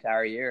 too, the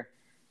entire year.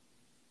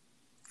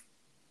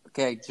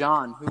 Okay,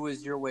 John, who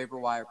was your waiver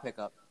wire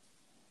pickup?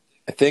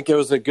 I think it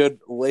was a good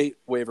late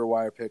waiver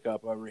wire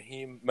pickup of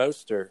Raheem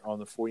Mostert on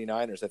the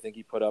 49ers. I think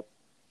he put up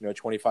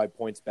 25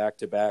 points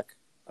back-to-back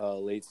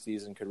late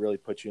season, could really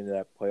put you into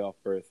that playoff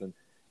berth.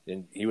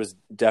 And he was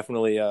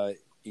definitely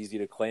easy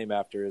to claim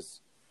after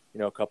his,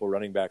 a couple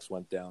running backs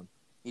went down.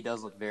 He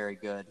does look very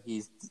good.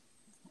 He's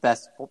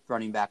best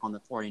running back on the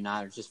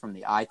 49ers just from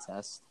the eye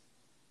test.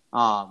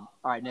 All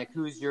right, Nick,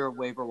 who's your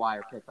waiver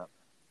wire pickup?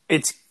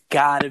 It's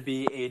got to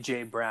be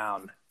A.J.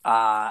 Brown.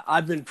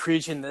 I've been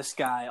preaching this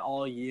guy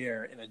all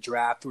year in a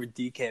draft where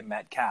DK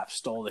Metcalf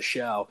stole the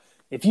show.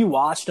 If you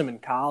watched him in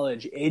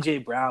college, A.J.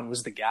 Brown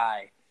was the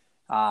guy,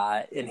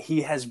 and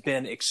he has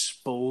been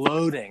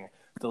exploding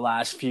the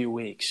last few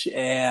weeks.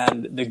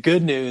 And the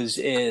good news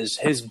is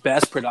his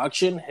best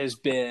production has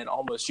been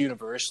almost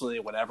universally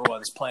when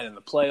everyone's playing in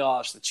the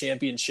playoffs, the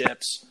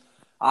championships.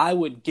 I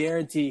would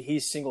guarantee he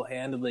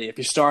single-handedly, if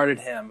you started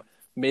him,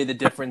 made the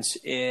difference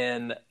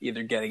in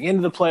either getting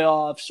into the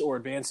playoffs or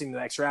advancing the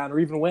next round or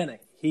even winning.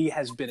 He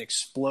has been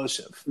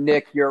explosive.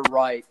 Nick, you're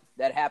right.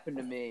 That happened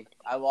to me.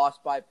 I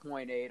lost by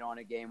 0.8 on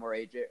a game where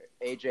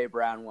A.J.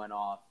 Brown went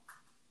off.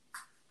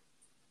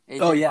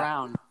 A.J.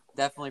 Brown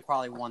definitely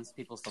probably won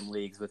people some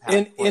leagues with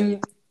how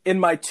in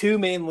my 2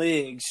 main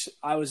leagues,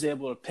 I was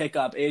able to pick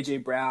up A.J.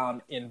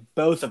 Brown in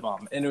both of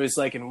them. And it was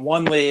like in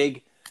one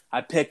league,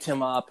 I picked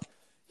him up.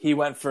 He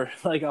went for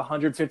like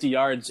 150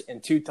 yards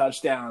and 2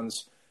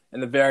 touchdowns.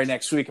 And the very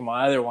next week, in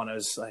my other one, I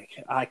was like,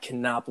 I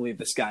cannot believe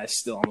this guy is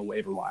still on the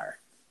waiver wire.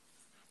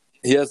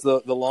 He has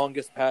the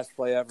longest pass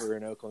play ever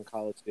in Oakland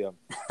Coliseum.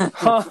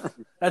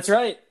 That's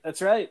right.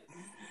 That's right.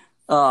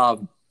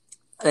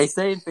 They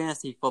say in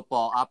fantasy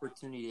football,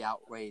 opportunity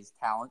outweighs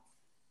talent,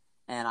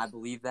 and I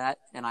believe that.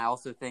 And I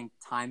also think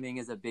timing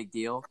is a big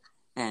deal.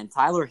 And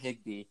Tyler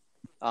Higbee,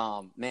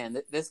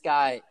 this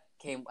guy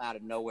came out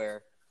of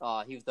nowhere.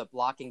 He was the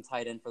blocking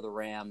tight end for the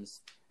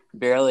Rams.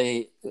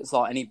 Barely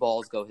saw any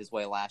balls go his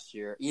way last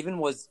year. Even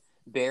was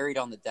buried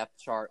on the depth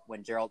chart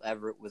when Gerald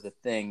Everett was a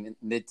thing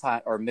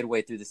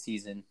midway through the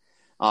season.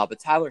 But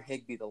Tyler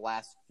Higbee, the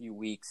last few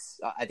weeks,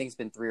 I think it's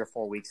been 3 or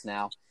 4 weeks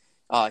now,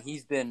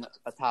 he's been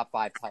a top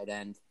 5 tight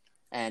end.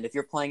 And if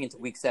you're playing into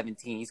week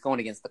 17, he's going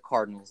against the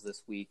Cardinals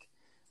this week,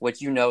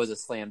 which is a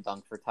slam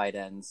dunk for tight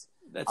ends.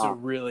 That's a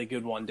really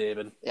good one,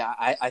 David. Yeah,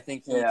 I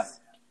think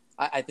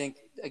I think,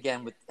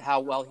 again, with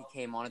how well he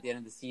came on at the end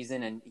of the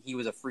season, and he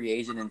was a free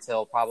agent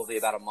until probably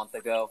about a month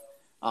ago,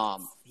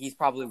 he's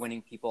probably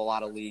winning people a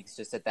lot of leagues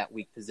just at that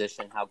weak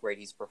position, how great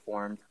he's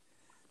performed.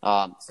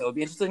 So it'll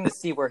be interesting to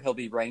see where he'll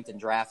be ranked in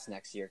drafts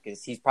next year,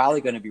 because he's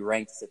probably going to be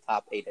ranked as a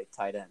top 8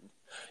 tight end.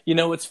 You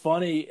know, what's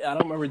funny, I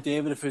don't remember,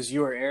 David, if it was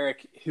you or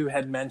Eric who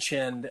had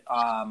mentioned,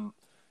 having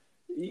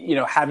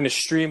to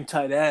stream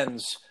tight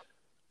ends.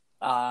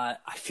 I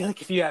feel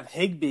like if you have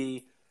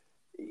Higbee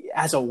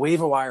as a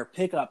waiver wire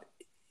pickup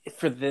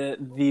for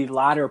the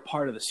latter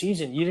part of the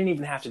season, you didn't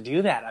even have to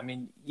do that. I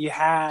mean, you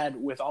had,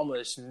 with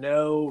almost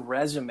no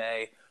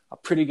resume, a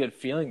pretty good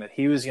feeling that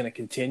he was going to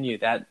continue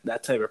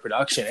that type of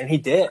production, and he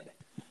did.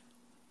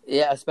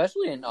 Yeah,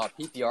 especially in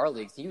PPR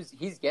leagues, he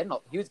was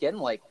getting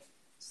like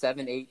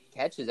 7-8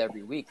 catches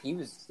every week. He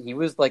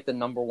was like the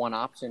number one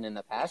option in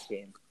the pass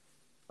game.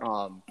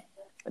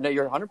 No,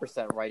 you're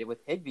 100% right. With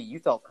Higbee, you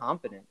felt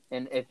confident,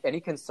 and if any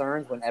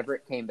concerns when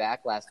Everett came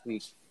back last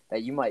week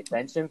that you might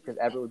bench him because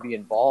Everett would be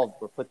involved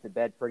were put to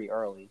bed pretty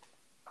early.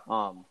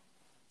 So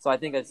I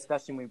think,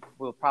 especially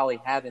we'll probably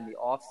have in the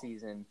off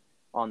season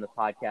on the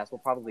podcast, we'll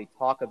probably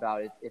talk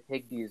about if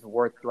Higbee is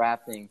worth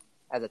drafting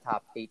as a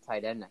top 8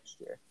 tight end next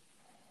year.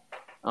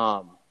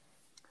 But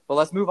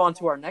let's move on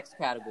to our next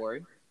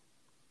category.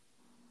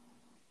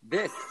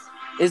 This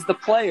is the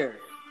player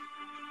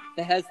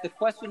that has the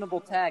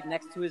questionable tag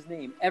next to his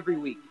name every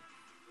week.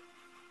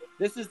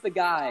 This is the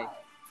guy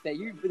that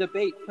you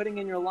debate putting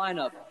in your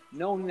lineup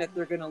knowing that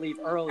they're going to leave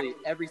early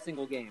every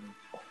single game.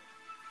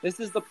 This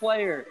is the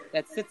player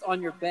that sits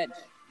on your bench,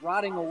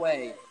 rotting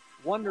away,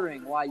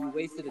 wondering why you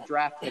wasted a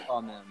draft pick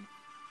on them.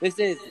 This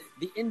is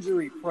the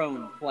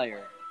injury-prone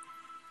player.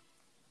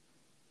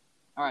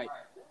 All right,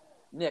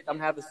 Nick, I'm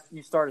going to have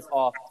you start us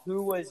off.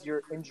 Who was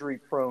your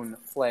injury-prone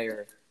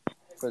player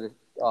for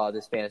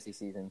this fantasy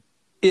season?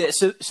 Yeah,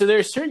 so there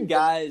are certain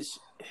guys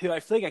who I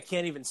feel like I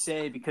can't even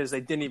say because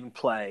they didn't even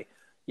play.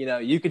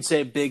 You could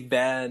say Big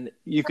Ben,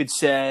 you could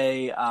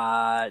say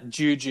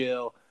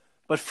Juju,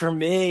 but for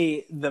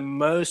me, the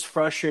most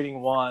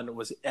frustrating one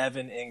was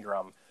Evan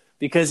Ingram,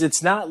 because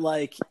it's not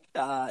like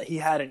he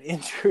had an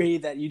injury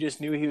that you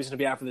just knew he was going to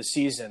be out for the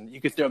season. You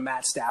could throw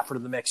Matt Stafford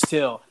in the mix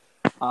too.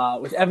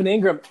 With Evan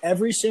Ingram,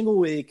 every single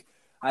week,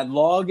 I'd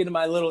log into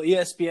my little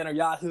ESPN or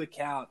Yahoo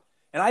account,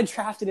 and I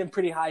drafted him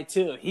pretty high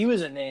too. He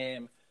was a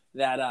name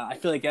that I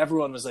feel like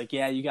everyone was like,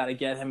 yeah, you got to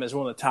get him as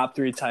one of the top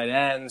 3 tight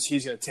ends.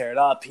 He's going to tear it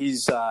up.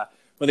 He's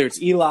whether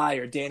it's Eli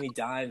or Danny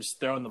Dimes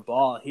throwing the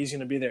ball, he's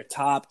going to be their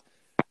top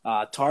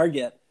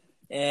target.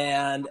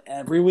 And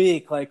every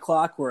week, like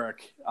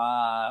clockwork,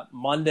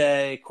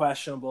 Monday,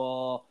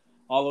 questionable,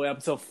 all the way up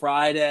until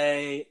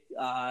Friday,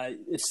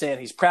 it's saying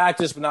he's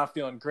practiced but not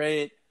feeling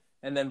great.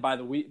 And then by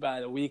the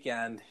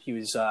weekend, he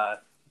was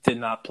did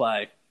not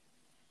play.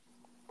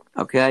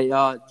 Okay,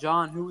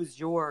 John, who was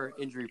your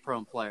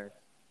injury-prone player?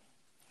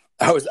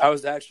 I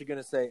was actually going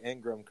to say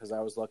Ingram because I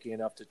was lucky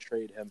enough to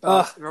trade him.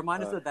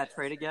 Remind us of that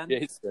trade again.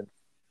 Jason.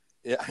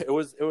 Yeah, it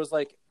was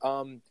like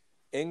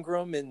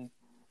Ingram and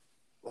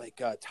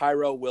like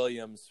Tyrell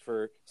Williams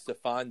for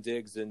Stephon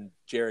Diggs and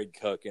Jared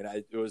Cook, and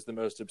it was the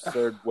most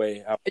absurd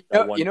way.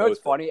 It's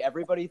funny.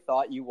 Everybody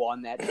thought you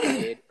won that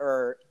trade,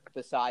 or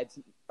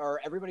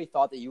everybody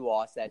thought that you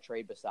lost that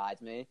trade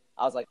besides me.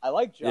 I was like, I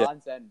like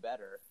John's end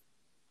better.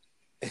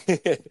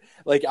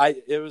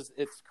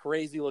 It's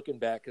crazy looking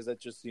back because it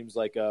just seems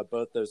like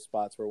both those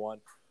spots were won.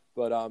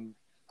 But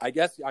I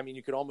guess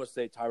you could almost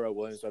say Tyrell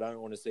Williams, but I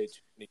don't want to say too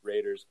many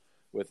Raiders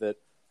with it.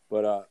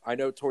 But I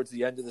know towards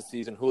the end of the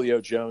season, Julio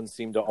Jones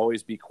seemed to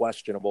always be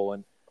questionable,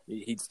 and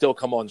he'd still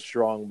come on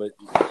strong. But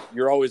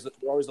you're always a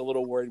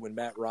little worried when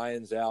Matt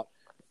Ryan's out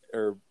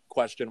or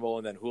questionable,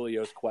 and then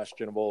Julio's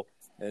questionable,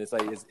 and it's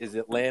like, is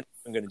Atlanta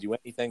going to do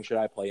anything? Should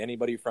I play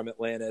anybody from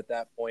Atlanta at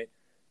that point?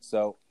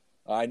 So.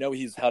 I know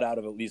he's held out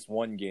of at least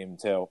one game,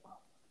 too.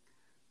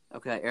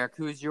 Okay, Eric,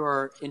 who's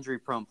your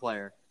injury-prone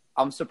player?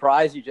 I'm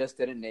surprised you just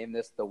didn't name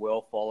this the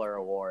Will Fuller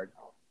Award.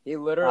 He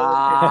literally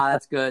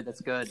that's good.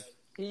 That's good.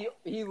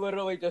 He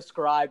literally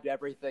described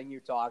everything you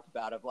talked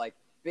about of, like,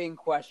 being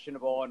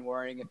questionable and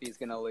worrying if he's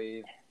going to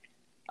leave.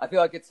 I feel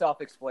like it's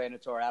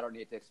self-explanatory. I don't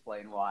need to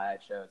explain why I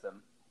chose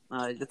him.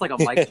 It's like a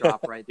mic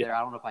drop right there.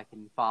 I don't know if I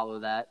can follow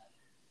that.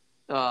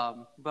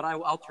 But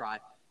I'll try.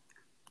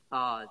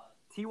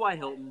 T.Y.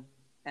 Hilton,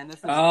 and this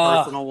is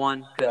a personal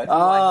one. T.Y.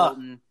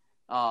 Hilton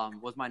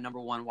was my number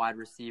one wide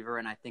receiver,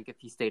 and I think if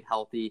he stayed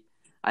healthy,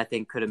 I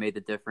think could have made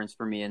the difference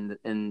for me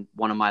in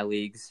one of my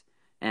leagues.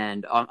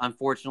 And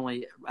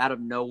unfortunately, out of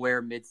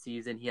nowhere,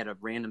 mid-season, he had a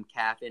random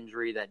calf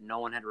injury that no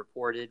one had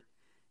reported,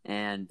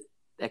 and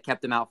that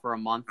kept him out for a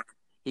month.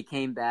 He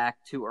came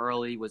back too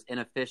early, was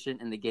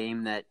inefficient in the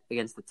game that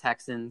against the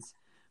Texans,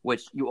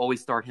 which you always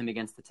start him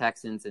against the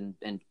Texans,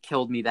 and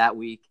killed me that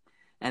week.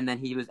 And then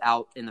he was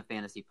out in the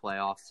fantasy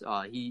playoffs.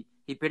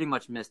 He pretty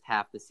much missed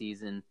half the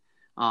season.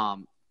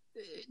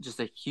 Just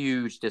a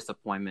huge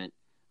disappointment.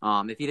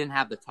 If he didn't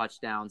have the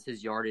touchdowns,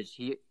 his yardage,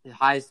 the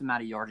highest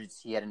amount of yardage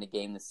he had in a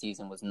game this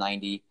season was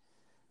 90.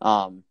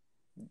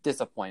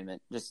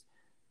 Disappointment.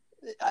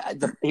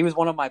 He was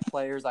one of my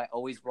players I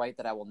always write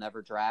that I will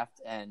never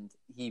draft, and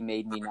he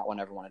made me not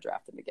ever want to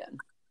draft him again.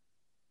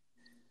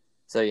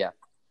 So yeah,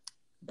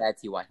 bad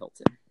T.Y.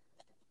 Hilton.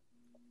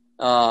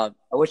 I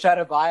wish I had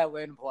a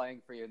violin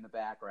playing for you in the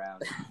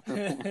background.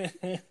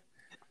 The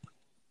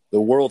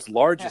world's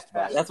largest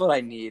violin. That's what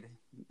I need.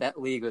 That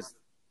league was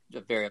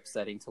very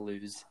upsetting to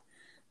lose.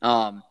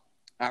 All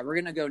right, we're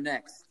gonna go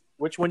next.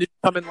 Which one did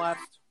you come in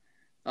last?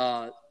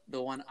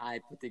 The one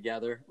I put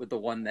together with the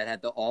one that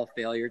had the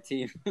all-failure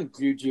team.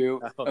 Juju,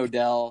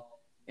 Odell,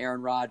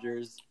 Aaron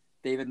Rodgers,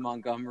 David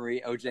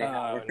Montgomery, O.J.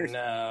 Howard. Oh,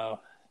 no.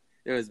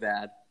 It was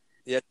bad.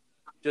 Yeah,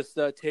 just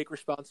take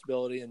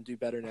responsibility and do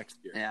better next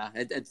year. Yeah,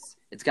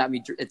 it's got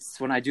me. It's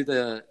when I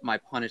do my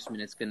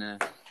punishment, it's going to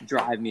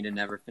drive me to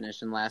never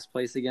finish in last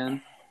place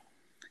again.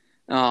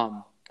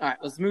 All right,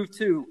 let's move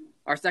to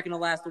our second to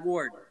last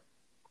award.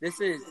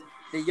 This is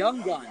the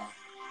young gun,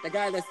 the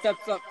guy that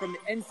steps up from the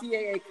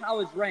NCAA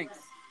college ranks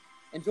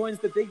and joins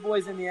the big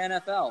boys in the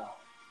NFL.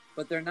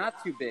 But they're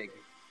not too big.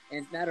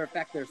 And as a matter of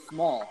fact, they're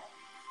small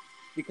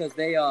because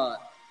they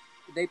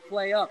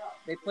play up.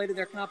 They play to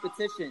their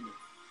competition.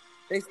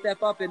 They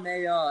step up and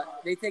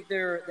they take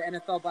the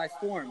NFL by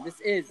storm.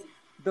 This is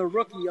the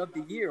Rookie of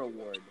the Year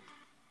award.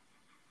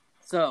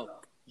 So,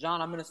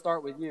 John, I'm going to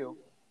start with you.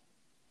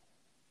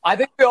 I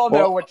think we all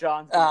know what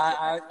John's doing.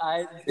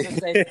 I was going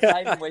to say, since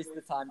I even wasted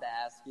the time to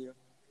ask you.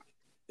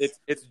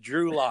 It's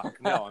Drew Lock.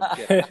 No, I'm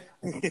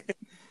kidding.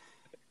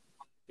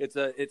 It's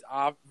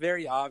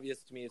very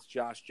obvious to me it's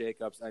Josh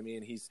Jacobs. I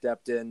mean, he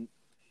stepped in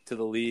to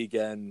the league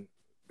and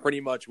pretty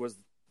much was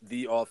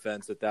the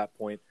offense at that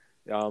point.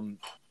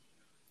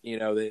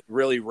 They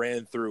really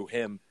ran through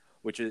him,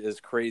 which is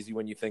crazy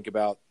when you think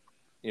about,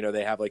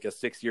 they have like a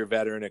 6-year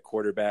veteran at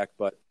quarterback,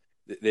 but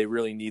they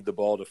really need the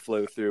ball to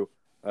flow through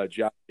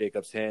Josh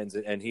Jacobs' hands,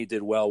 and he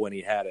did well when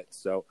he had it.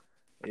 So,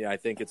 I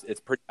think it's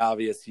pretty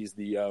obvious he's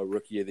the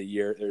Rookie of the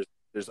Year.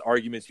 There's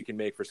arguments you can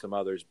make for some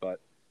others, but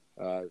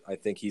I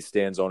think he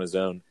stands on his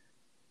own.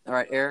 All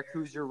right, Eric,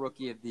 who's your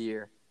Rookie of the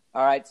Year?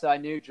 All right, so I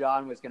knew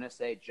John was going to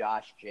say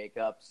Josh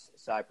Jacobs,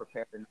 so I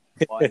prepared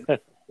one. Of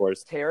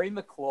course. Terry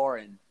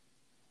McLaurin.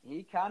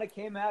 He kind of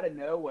came out of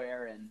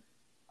nowhere, and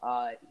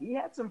he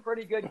had some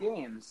pretty good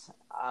games.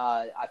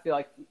 I feel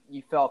like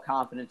you felt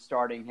confident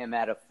starting him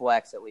at a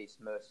flex at least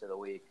most of the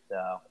week.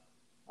 So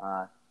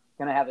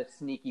going to have a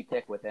sneaky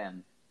pick with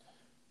him.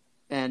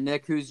 And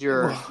Nick, who's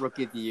your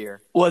Rookie of the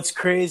Year? Well, it's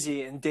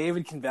crazy, and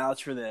David can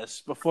vouch for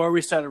this. Before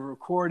we started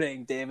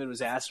recording, David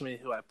was asking me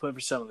who I put for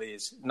some of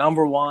these.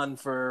 Number one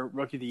for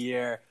Rookie of the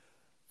Year,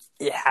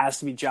 it has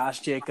to be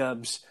Josh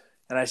Jacobs.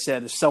 And I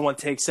said, if someone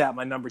takes out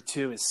my number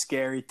two, it's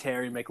Scary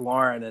Terry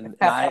McLaurin. And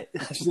I,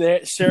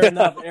 sure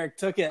enough, Eric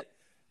took it.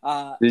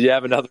 Did you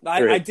have another?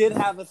 I did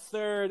have a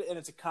third, and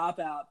it's a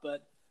cop-out,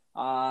 but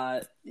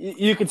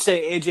you could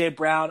say A.J.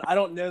 Brown. I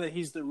don't know that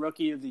he's the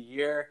Rookie of the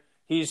Year.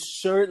 He's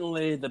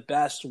certainly the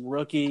best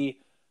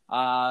rookie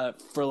for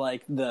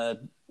like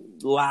the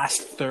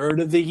last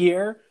third of the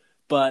year,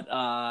 but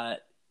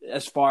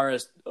as far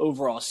as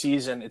overall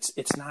season,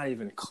 it's not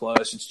even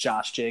close. It's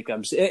Josh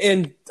Jacobs,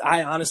 and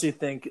I honestly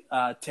think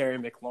Terry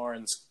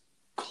McLaurin's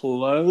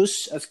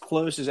as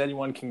close as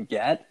anyone can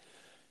get.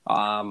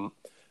 But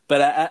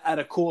at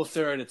a cool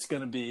third, it's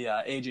going to be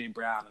A.J.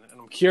 Brown, and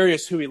I'm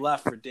curious who he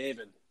left for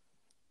David.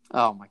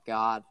 Oh my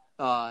God.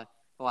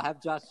 Well, I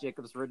have Josh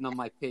Jacobs written on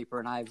my paper,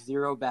 and I have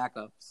 0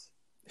 backups.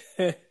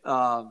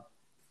 I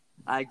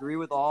agree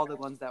with all the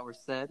ones that were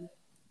said.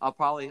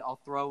 I'll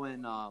throw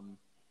in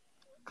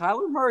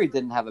Kyler Murray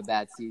didn't have a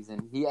bad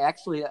season. He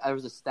actually, there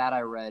was a stat I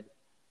read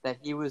that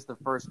he was the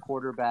first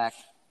quarterback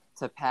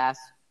to pass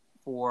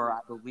for,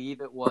 I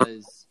believe it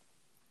was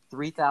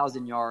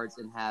 3,000 yards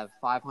and have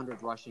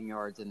 500 rushing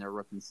yards in their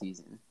rookie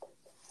season.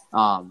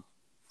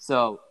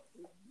 So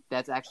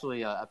that's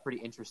actually a pretty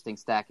interesting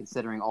stat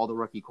considering all the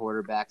rookie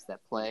quarterbacks that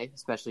play,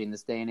 especially in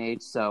this day and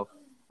age. So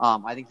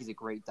I think he's a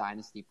great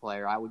dynasty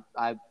player. I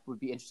would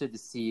be interested to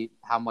see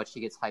how much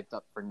he gets hyped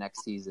up for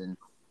next season.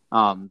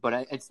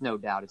 But it's no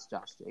doubt it's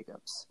Josh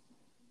Jacobs.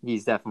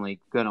 He's definitely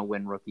going to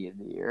win Rookie of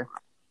the Year.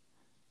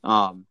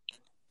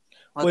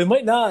 Well, he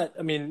might not.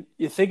 I mean,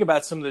 you think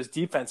about some of those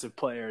defensive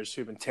players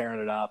who've been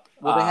tearing it up.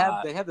 Well,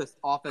 they have this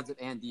offensive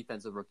and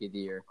defensive rookie of the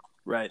year.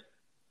 Right.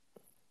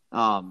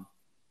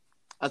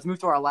 Let's move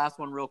to our last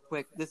one real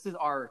quick. This is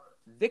our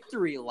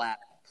victory lap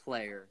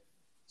player.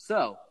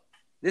 So,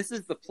 this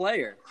is the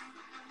player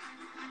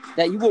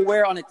that you will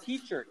wear on a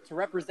T-shirt to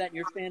represent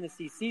your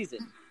fantasy season.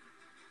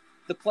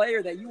 The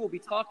player that you will be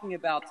talking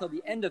about till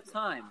the end of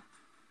time,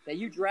 that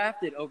you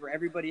drafted over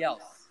everybody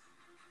else.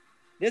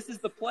 This is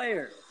the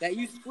player that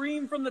you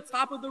scream from the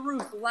top of the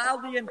roof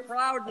loudly and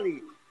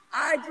proudly,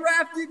 I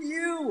drafted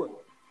you!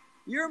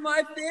 You're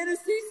my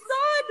fantasy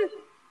son!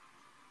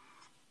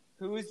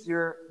 Who's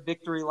your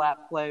victory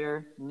lap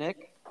player,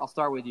 Nick? I'll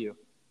start with you.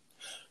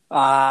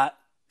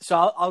 So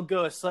I'll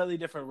go a slightly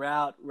different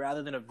route.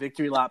 Rather than a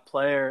victory lap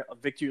player, a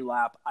victory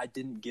lap, I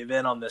didn't give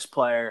in on this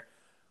player.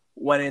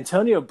 When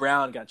Antonio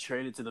Brown got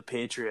traded to the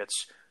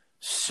Patriots,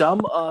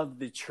 some of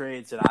the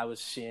trades that I was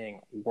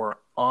seeing were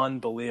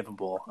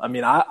unbelievable. I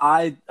mean,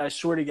 I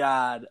swear to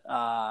God,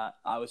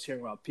 I was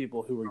hearing about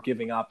people who were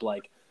giving up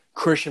like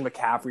Christian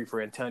McCaffrey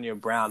for Antonio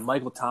Brown,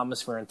 Michael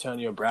Thomas for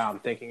Antonio Brown,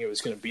 thinking it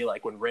was going to be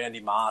like when Randy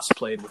Moss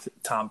played with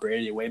Tom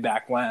Brady way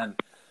back when.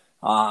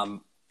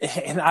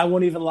 And I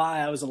won't even lie,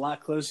 I was a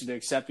lot closer to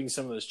accepting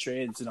some of those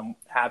trades, and I'm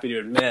happy to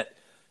admit.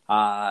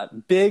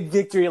 Big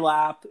victory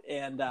lap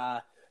and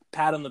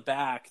pat on the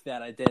back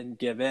that I didn't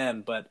give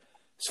in. But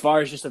as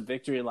far as just a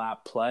victory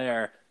lap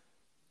player,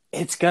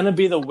 it's going to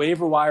be the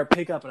waiver wire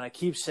pickup, and I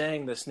keep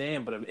saying this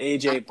name, but of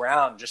A.J.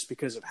 Brown, just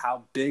because of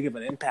how big of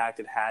an impact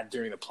it had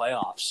during the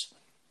playoffs.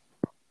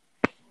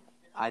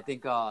 I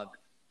think I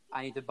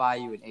need to buy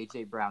you an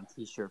A.J. Brown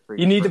T-shirt for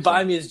you. You need to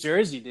buy me his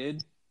jersey,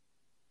 dude.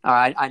 All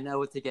right, I know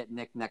what to get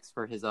Nick next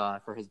for his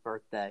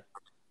birthday,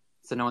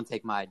 so no one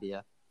take my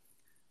idea.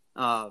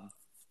 All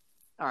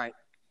right,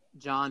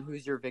 John,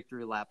 who's your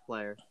victory lap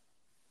player?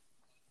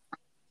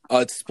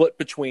 It's split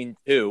between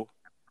two.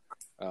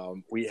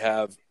 We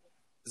have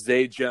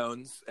Zay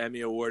Jones,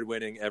 Emmy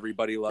Award-winning.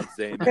 Everybody loves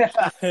Zay.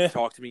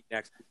 Talk to me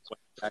next when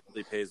it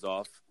actually pays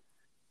off.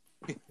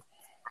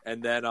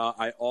 And then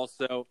I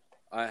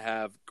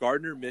have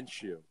Gardner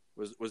Minshew.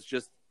 Was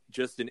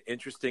just an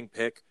interesting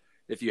pick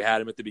if you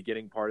had him at the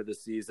beginning part of the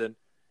season.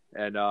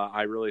 And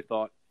I really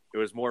thought it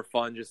was more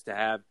fun just to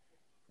have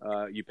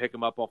you pick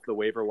him up off the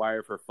waiver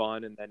wire for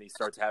fun, and then he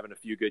starts having a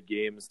few good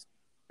games.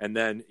 And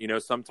then,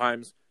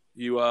 sometimes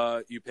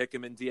you pick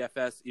him in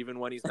DFS even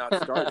when he's not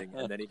starting,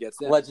 and then he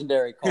gets in.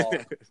 Legendary call.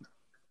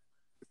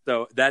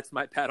 So that's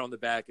my pat on the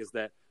back, is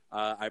that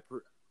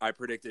I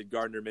predicted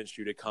Gardner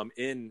Minshew to come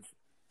in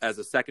as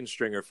a second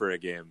stringer for a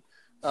game.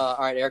 All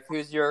right, Eric,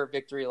 who's your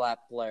victory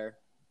lap player?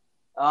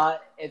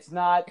 It's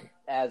not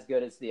as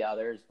good as the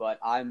others, but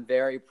I'm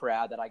very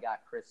proud that I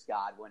got Chris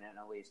Godwin in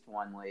at least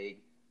one league.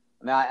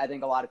 I mean, I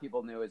think a lot of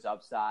people knew his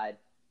upside,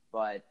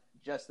 but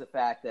just the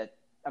fact that,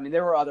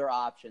 there were other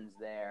options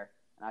there.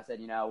 And I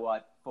said, you know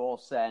what, full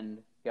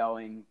send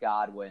going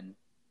Godwin.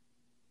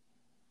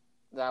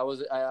 That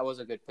was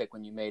a good pick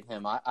when you made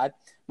him.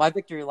 My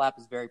victory lap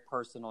is very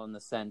personal in the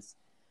sense,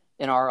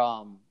 in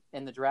our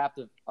in the draft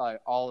of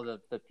all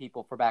of the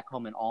people for back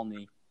home in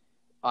Olney,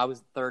 I was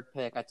the third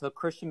pick. I took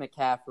Christian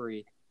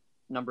McCaffrey,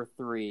 number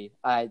 3.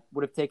 I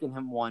would have taken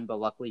him 1, but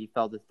luckily he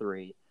fell to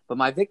 3. But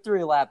my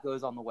victory lap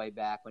goes on the way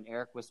back when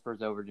Eric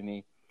whispers over to me,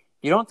 if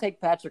you don't take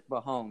Patrick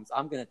Mahomes,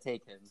 I'm going to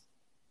take him.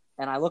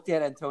 And I looked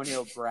at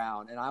Antonio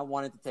Brown, and I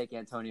wanted to take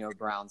Antonio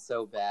Brown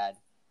so bad.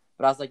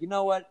 But I was like, you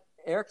know what?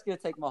 Eric's going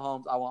to take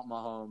Mahomes. I want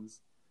Mahomes.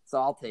 So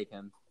I'll take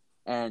him.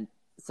 And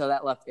so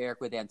that left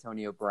Eric with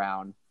Antonio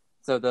Brown.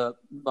 So the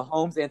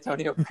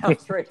Mahomes-Antonio Brown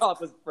trade-off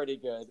was pretty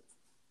good.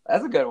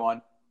 That's a good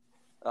one.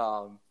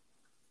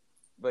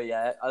 But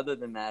yeah, other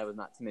than that, it was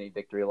not too many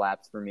victory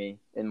laps for me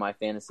in my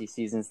fantasy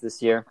seasons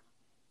this year.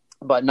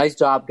 But nice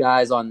job,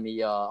 guys, on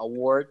the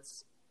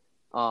awards.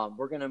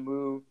 We're gonna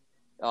move.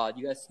 Do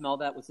you guys smell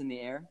that? What's in the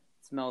air?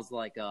 It smells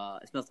like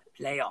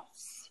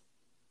playoffs.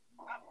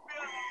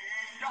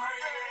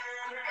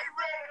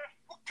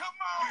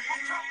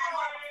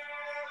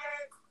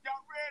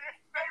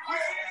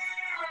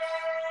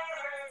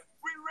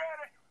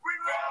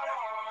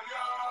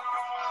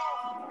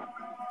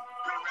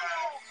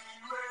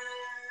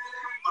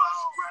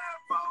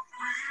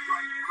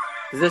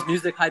 Does this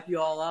music hype you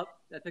all up?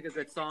 Did I pick a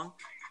good song?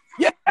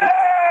 Yeah!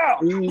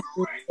 Ooh,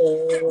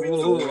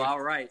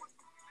 all right.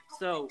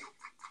 So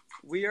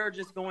we are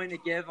just going to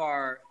give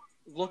our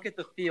look at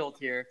the field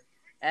here.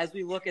 As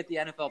we look at the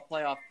NFL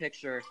playoff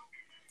picture,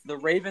 the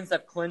Ravens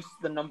have clinched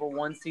the number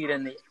 1 seed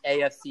in the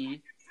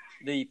AFC.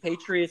 The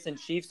Patriots and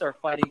Chiefs are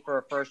fighting for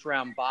a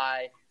first-round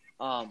bye.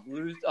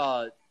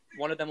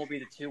 One of them will be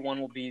the 2,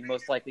 one will be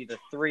most likely the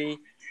 3.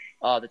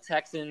 The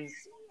Texans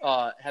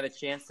have a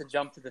chance to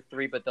jump to the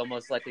 3, but they'll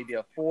most likely be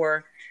a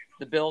 4.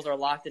 The Bills are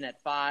locked in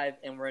at 5,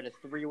 and we're at a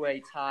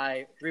three-way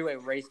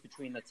race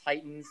between the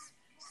Titans,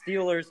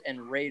 Steelers,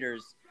 and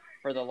Raiders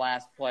for the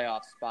last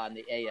playoff spot in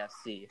the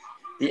AFC.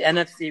 The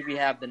NFC, we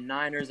have the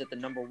Niners at the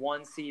number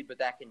 1 seed, but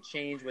that can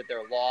change with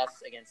their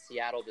loss against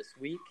Seattle this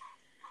week.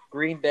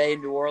 Green Bay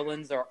and New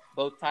Orleans are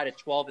both tied at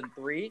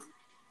 12-3.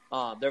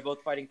 They're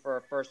both fighting for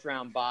a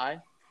first-round bye.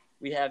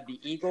 We have the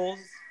Eagles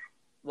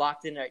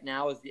locked in right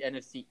now as the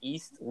NFC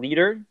East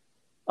leader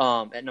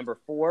at number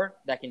 4.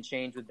 That can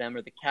change with them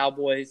or the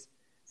Cowboys.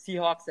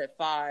 Seahawks at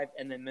 5,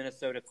 and then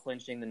Minnesota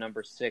clinching the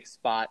number 6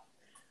 spot.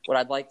 What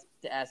I'd like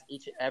to ask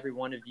each and every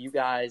one of you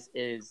guys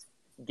is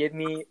give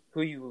me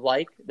who you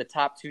like, the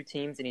top 2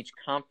 teams in each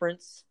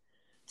conference.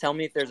 Tell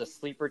me if there's a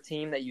sleeper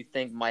team that you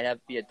think might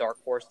be a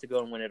dark horse to go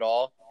and win it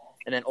all.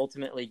 And then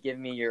ultimately give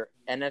me your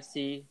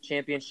NFC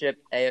championship,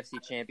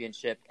 AFC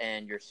championship,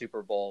 and your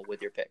Super Bowl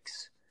with your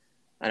picks.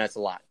 I know it's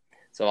a lot.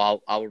 So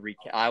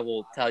I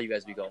will tell you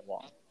as we go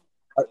along.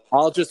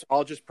 I'll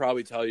just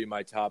probably tell you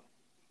my top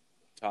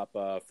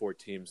 4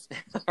 teams.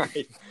 All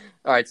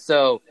right.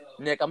 So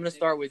Nick, I'm going to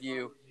start with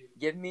you.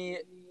 Give me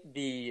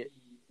the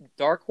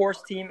dark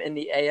horse team in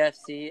the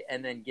AFC,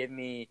 and then give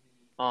me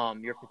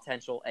your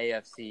potential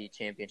AFC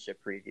championship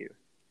preview.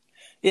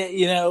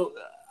 Yeah,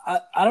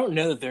 I don't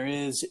know that there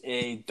is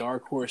a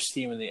dark horse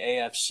team in the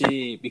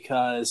AFC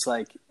because,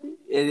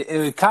 it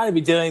would kind of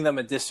be doing them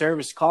a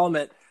disservice to call them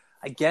it.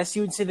 I guess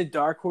you would say the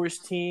dark horse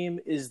team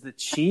is the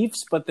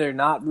Chiefs, but they're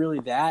not really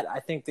that. I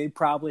think they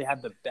probably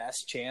have the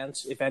best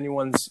chance. If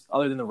anyone's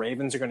other than the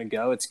Ravens are going to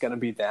go, it's going to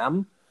be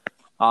them.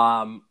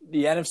 The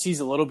NFC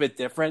is a little bit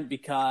different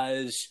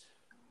because,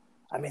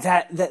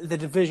 the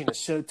division is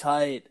so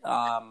tight.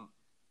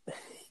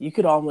 You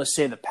could almost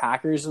say the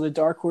Packers are the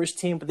dark horse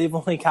team, but they've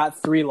only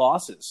got 3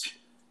 losses.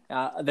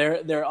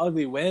 They're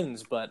ugly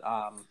wins, but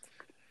I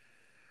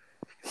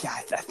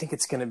think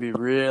it's going to be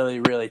really,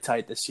 really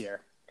tight this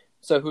year.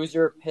 So who's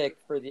your pick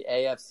for the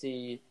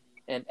AFC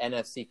and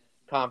NFC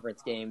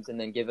conference games, and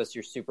then give us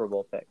your Super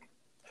Bowl pick?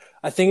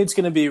 I think it's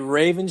going to be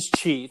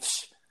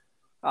Ravens-Chiefs.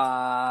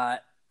 At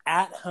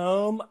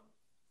home,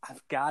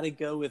 I've got to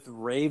go with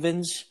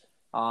Ravens,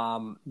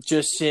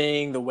 just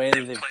seeing the way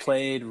that they've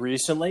played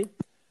recently.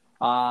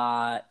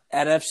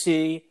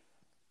 NFC,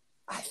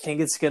 I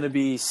think it's going to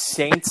be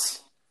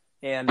Saints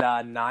and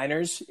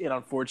Niners. And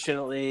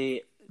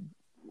unfortunately,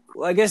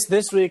 I guess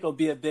this week will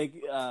be a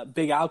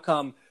big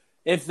outcome.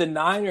 If the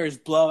Niners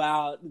blow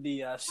out the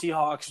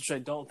Seahawks, which I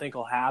don't think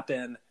will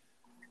happen,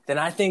 then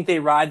I think they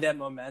ride that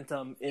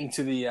momentum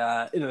into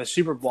the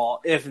Super Bowl.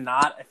 If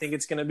not, I think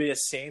it's going to be a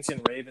Saints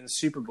and Ravens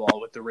Super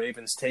Bowl with the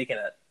Ravens taking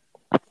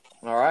it.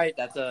 All right,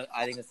 I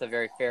think that's a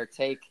very fair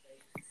take.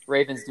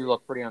 Ravens do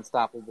look pretty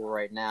unstoppable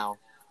right now.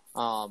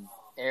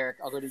 Eric,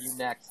 I'll go to you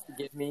next.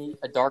 Give me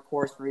a dark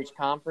horse for each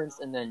conference,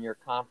 and then your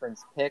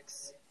conference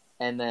picks,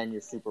 and then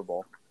your Super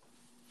Bowl.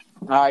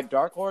 All right,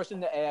 dark horse in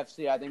the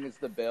AFC, I think it's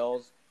the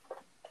Bills.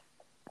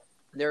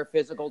 They're a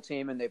physical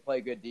team, and they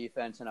play good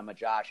defense, and I'm a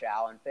Josh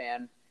Allen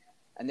fan.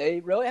 And they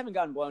really haven't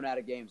gotten blown out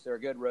of games. They're a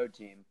good road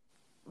team.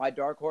 My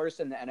dark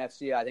horse in the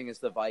NFC, I think, is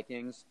the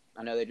Vikings.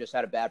 I know they just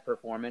had a bad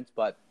performance,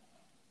 but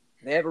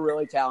they have a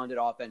really talented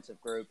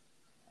offensive group,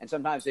 and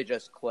sometimes they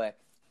just click.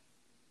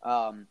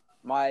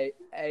 My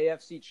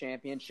AFC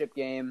championship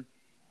game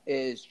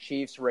is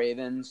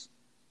Chiefs-Ravens,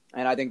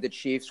 and I think the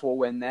Chiefs will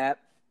win that.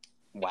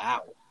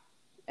 Wow.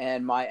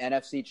 And my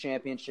NFC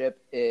championship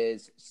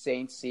is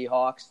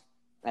Saints-Seahawks,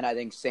 and I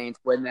think Saints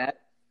win that.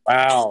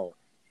 Wow.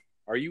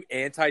 Are you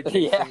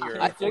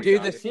anti-jinxing your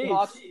Dude,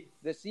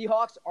 the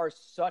Seahawks are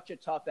such a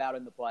tough out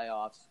in the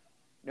playoffs,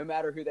 no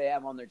matter who they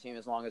have on their team,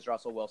 as long as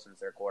Russell Wilson's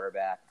their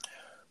quarterback.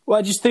 Well,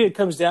 I just think it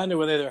comes down to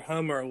whether they're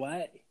home or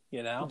away,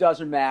 It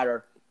doesn't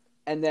matter.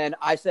 And then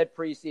I said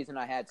preseason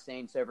I had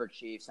Saints over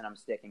Chiefs, and I'm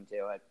sticking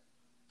to it.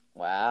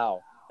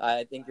 Wow.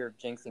 I think you're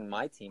jinxing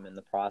my team in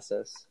the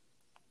process.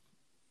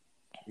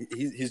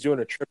 He's doing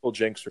a triple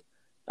jinx.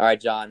 All right,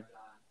 John.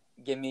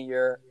 Give me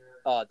your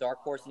dark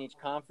horse in each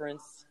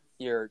conference,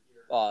 your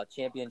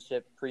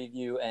championship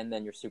preview, and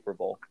then your Super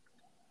Bowl.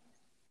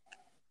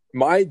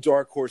 My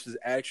dark horse is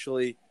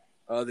actually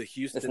the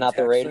Houston It's not Texans.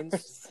 The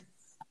Raiders?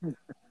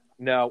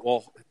 No,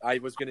 well, I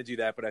was going to do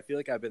that, but I feel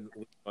like I've been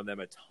on them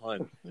a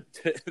ton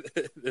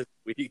this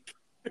week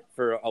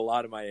for a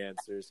lot of my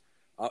answers.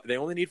 They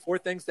only need 4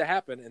 things to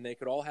happen, and they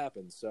could all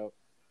happen. So,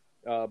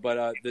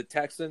 but the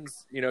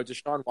Texans,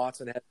 Deshaun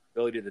Watson has the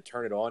ability to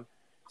turn it on.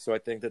 So I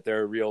think that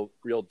they're a real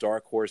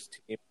dark horse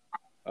team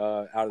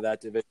out of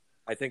that division.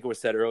 I think it was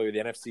said earlier, the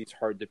NFC is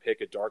hard to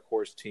pick a dark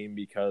horse team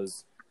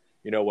because,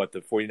 the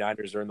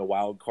 49ers are in the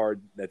wild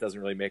card. That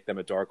doesn't really make them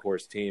a dark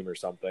horse team or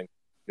something,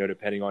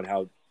 depending on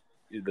how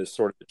the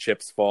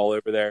chips fall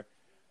over there.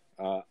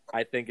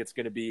 I think it's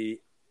going to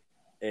be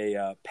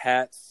a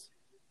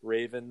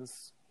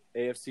Pats-Ravens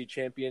AFC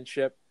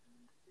championship.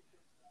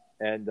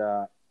 And,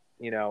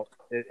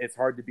 it's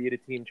hard to beat a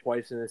team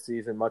twice in a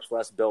season, much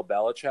less Bill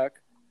Belichick.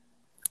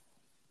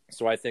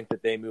 So I think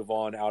that they move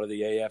on out of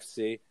the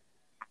AFC.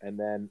 And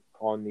then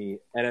on the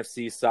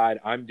NFC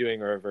side, I'm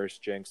doing a reverse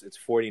jinx. It's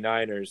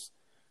 49ers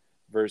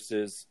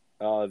versus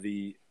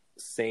the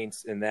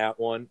Saints in that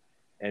one.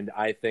 And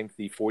I think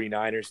the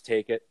 49ers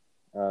take it.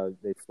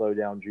 They slow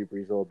down Drew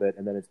Brees a little bit.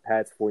 And then it's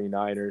Pats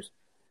 49ers.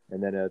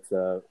 And then it's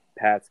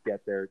Pats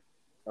get their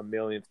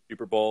 1,000,000th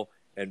Super Bowl.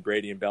 And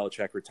Brady and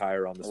Belichick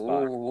retire on the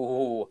spot.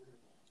 Ooh.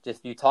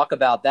 Just you talk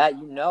about that,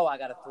 I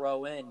got to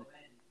throw in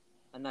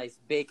a nice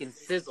bacon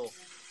sizzle.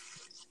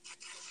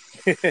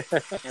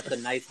 That's a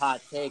nice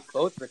hot take.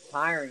 Both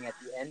retiring at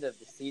the end of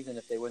the season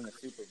if they win the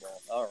Super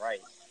Bowl. All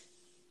right.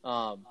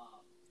 I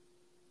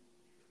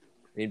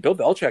mean, Bill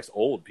Belichick's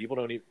old.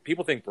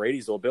 People think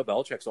Brady's old. Bill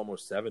Belichick's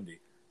almost 70.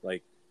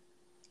 Like,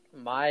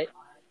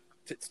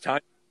 it's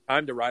time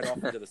to ride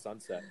off into the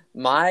sunset.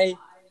 My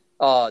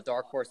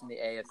dark horse in the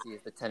AFC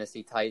is the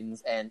Tennessee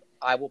Titans, and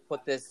I will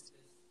put this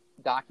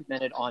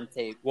documented on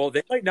tape. Well,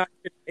 they might not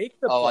make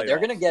the playoffs. They're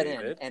going to get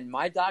David. in, and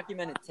my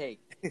documented take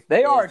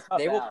They are. is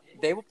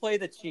they will play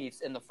the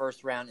Chiefs in the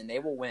first round, and they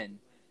will win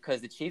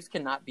because the Chiefs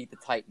cannot beat the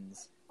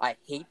Titans. I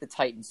hate the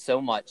Titans so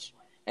much,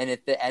 and if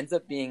it ends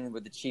up being where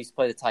the Chiefs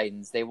play the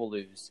Titans, they will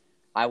lose.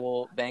 I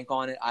will bank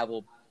on it. I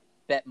will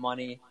bet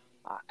money.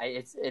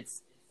 It's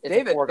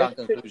David, a foregone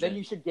conclusion. then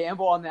you should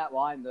gamble on that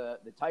line. The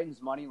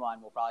Titans' money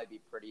line will probably be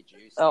pretty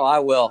juicy. Oh, I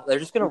will. They're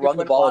just going You to can run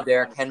the win a ball lot with of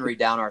Derrick money. Henry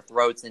down our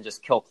throats and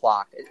just kill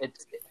clock.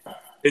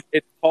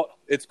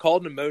 It's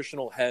called an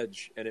emotional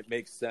hedge, and it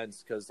makes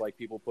sense because like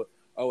people put,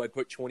 I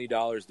put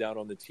 $20 down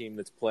on the team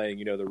that's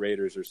playing, the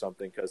Raiders or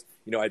something because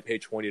I'd pay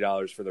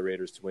 $20 for the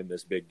Raiders to win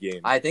this big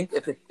game. I think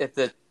if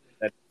the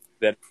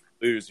Then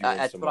lose, you win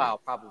that's some what money. I'll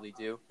probably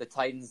do. The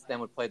Titans then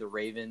would play the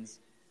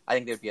Ravens. I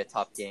think it would be a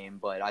tough game,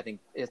 but I think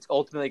it's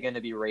ultimately going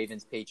to be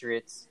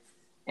Ravens-Patriots.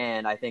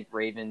 And I think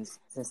Ravens,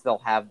 since they'll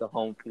have the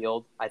home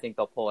field, I think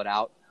they'll pull it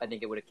out. I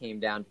think it would have came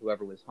down to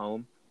whoever was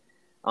home.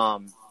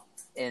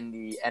 In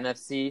the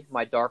NFC,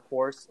 my dark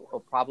horse will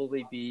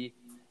probably be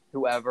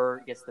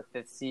whoever gets the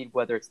 5th seed,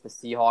 whether it's the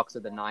Seahawks or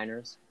the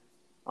Niners.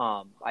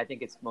 I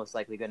think it's most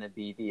likely going to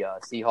be the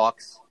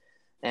Seahawks.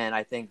 And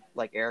I think,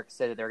 like Eric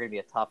said, they're going to be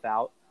a tough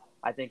out.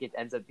 I think it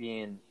ends up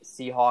being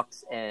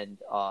Seahawks and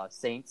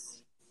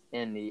Saints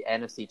in the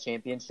NFC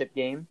Championship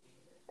game.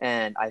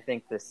 And I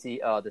think the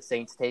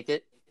Saints take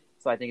it.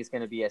 So I think it's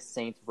going to be a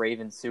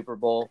Saints-Ravens Super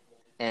Bowl.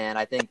 And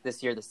I think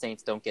this year the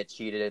Saints don't get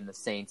cheated and the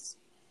Saints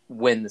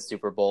win the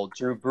Super Bowl.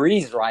 Drew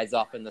Brees rides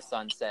off in the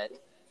sunset.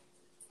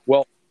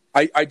 Well,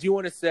 I do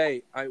want to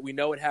say, we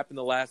know what happened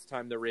the last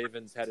time the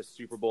Ravens had a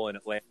Super Bowl in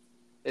Atlanta.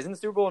 Isn't the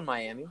Super Bowl in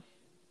Miami?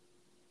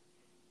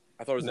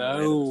 I thought it was in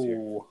Atlanta this year.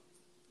 No.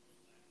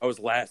 Oh, it was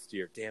last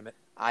year. Damn it.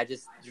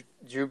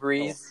 Drew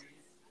Brees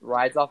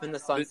rides off in the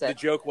The sunset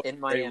joke was in Ray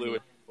Miami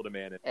Lewis to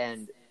demand it.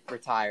 and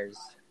retires.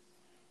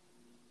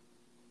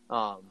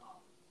 All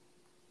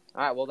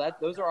right, well,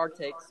 those are our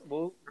takes.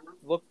 We'll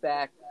look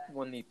back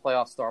when the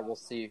playoffs start. We'll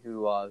see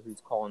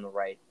who's calling the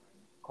right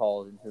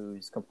calls and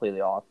who's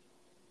completely off.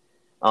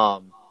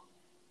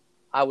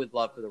 I would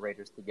love for the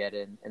Raiders to get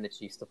in and the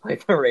Chiefs to play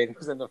the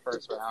Raiders in the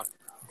first round.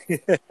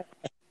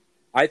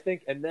 I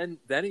think, and then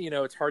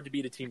it's hard to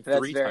beat a team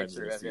three times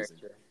in a season.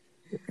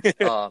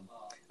 True. All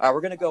right,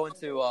 we're going to go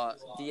into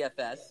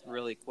DFS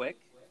really quick.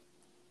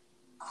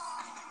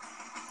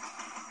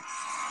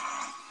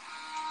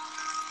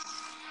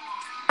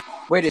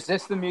 Wait, is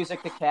this the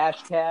music to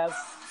Cash Cav?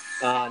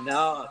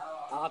 No,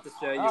 I'll have to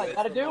show you. Oh, you It's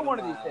gotta from do one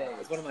of of these my- days.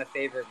 It's one of my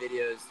favorite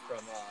videos from.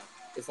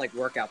 It's like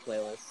workout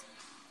playlist.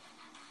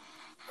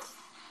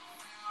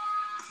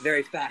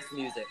 Very fast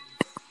music.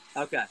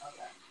 Okay.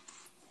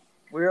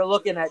 We were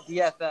looking at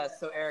DFS.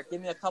 So Eric, give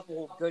me a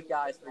couple good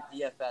guys for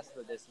DFS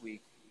for this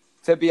week.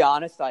 To be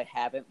honest, I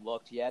haven't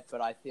looked yet,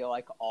 but I feel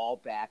like all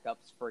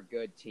backups for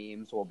good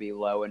teams will be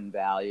low in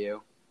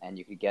value, and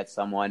you could get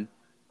someone.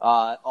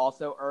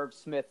 Also, Irv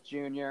Smith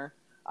Jr.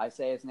 I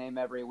say his name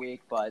every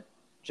week, but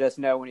just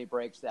know when he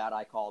breaks that,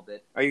 I called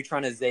it. Are you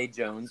trying to Zay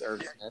Jones or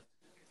Smith?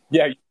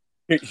 Yeah,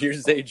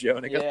 here's Zay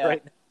Jones Yeah.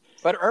 right now.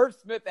 But Irv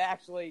Smith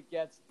actually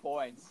gets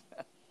points.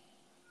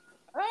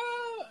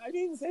 I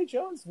mean, Zay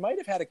Jones might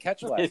have had a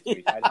catch last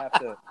week. I'd have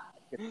to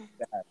get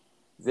that.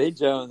 Zay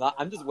Jones.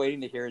 I'm just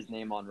waiting to hear his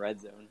name on Red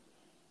Zone.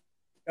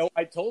 Oh,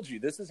 I told you.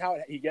 This is how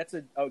he gets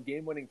a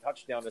game-winning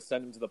touchdown to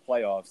send him to the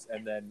playoffs,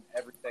 and then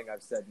everything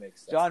I've said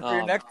makes sense. John, for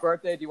your next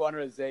birthday, do you want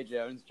a Zay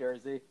Jones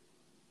jersey?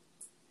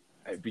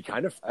 It'd be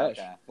kind of fresh.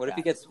 Okay.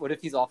 What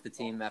if he's off the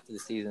team after the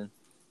season?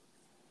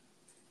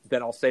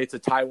 Then I'll say it's a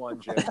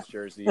Taiwan Jones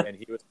jersey, and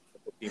he was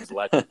the team's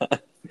legend.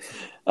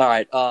 All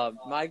right.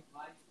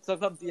 Some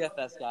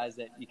DFS guys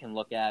that you can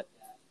look at.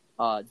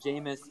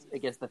 Jameis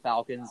against the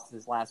Falcons,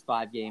 his last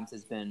 5 games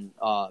has been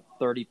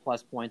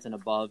 30-plus points and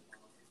above.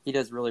 He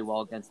does really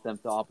well against them,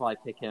 so I'll probably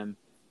pick him.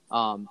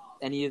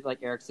 Like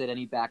Eric said,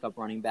 any backup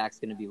running back's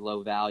going to be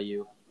low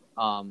value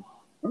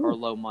or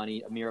low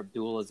money. Amir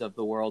Abdullah is of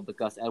the world, the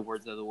Gus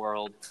Edwards of the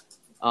world.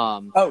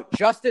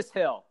 Justice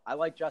Hill. I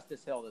like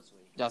Justice Hill this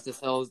week. Justice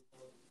Hill's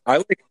I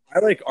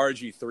like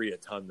RG3 a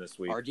ton this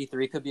week.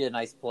 RG3 could be a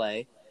nice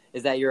play.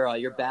 Is that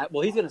your back?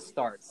 Well, he's going to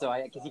start, so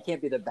because he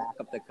can't be the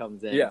backup that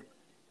comes in.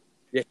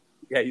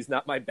 Yeah, he's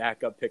not my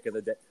backup pick of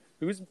the day.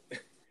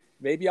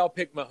 Maybe I'll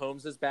pick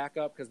Mahomes as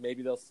backup because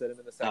maybe they'll sit him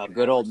in the second.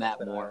 Good half old or Matt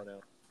something. Moore.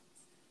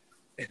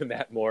 I don't know.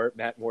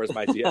 Matt Moore is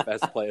my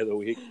DFS play of the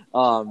week.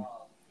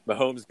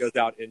 Mahomes goes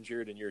out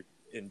injured and you're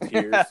in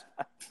tears.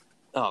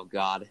 Oh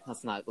God,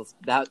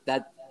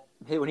 that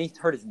when he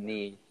hurt his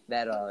knee,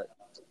 that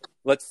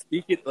Let's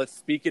speak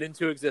it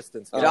into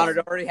existence. John, it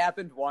already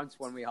happened once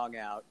when we hung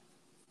out.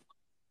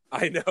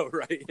 I know,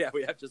 right? Yeah,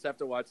 we just have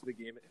to watch the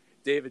game.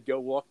 David, go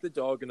walk the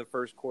dog in the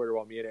first quarter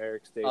while me and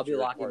Eric stay. I'll be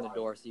locking the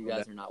door, so you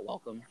guys are not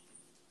welcome.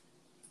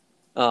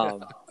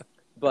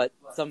 But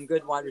some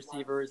good wide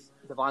receivers.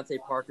 Devontae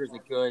Parker's a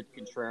good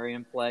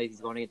contrarian play.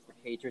 He's going against the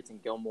Patriots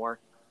and Gilmore.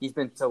 He's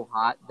been so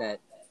hot that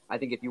I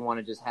think if you want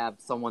to just have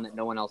someone that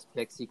no one else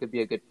picks, he could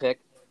be a good pick.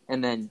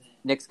 And then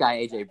Nick's guy,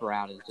 A.J.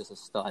 Brown, is just a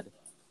stud.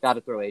 Got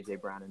to throw A.J.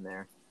 Brown in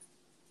there.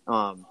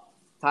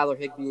 Tyler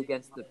Higbee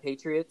against the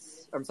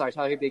Patriots.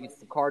 Tyler Higbee against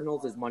the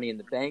Cardinals is money in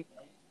the bank.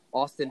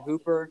 Austin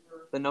Hooper,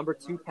 the number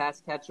 2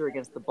 pass catcher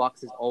against the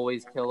Bucs, is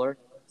always killer.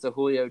 So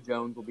Julio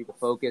Jones will be the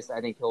focus.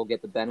 I think he'll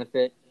get the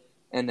benefit.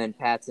 And then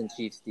Pats and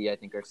Chiefs D, I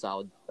think, are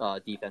solid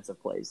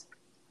defensive plays.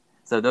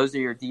 So those are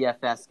your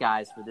DFS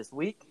guys for this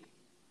week.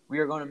 We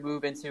are going to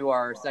move into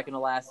our second to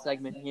last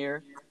segment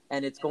here,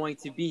 and it's going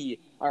to be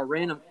our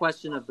random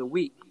question of the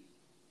week.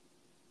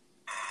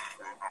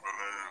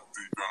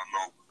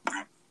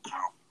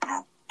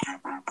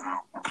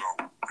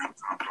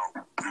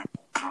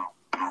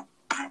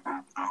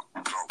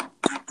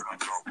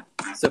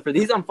 So for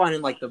these, I'm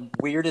finding like the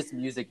weirdest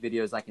music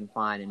videos I can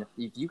find, and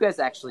if you guys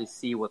actually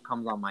see what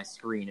comes on my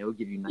screen, it will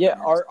give you nightmares.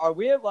 Yeah, are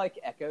we at like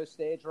Echo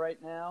Stage right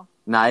now?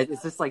 Nah,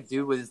 it's this like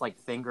dude with his like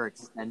finger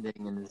extending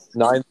and his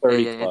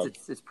 9:30 Yeah, club.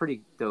 it's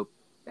pretty dope,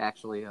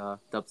 actually,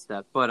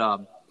 dubstep. But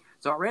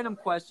so our random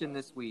question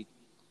this week: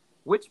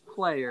 which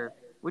player?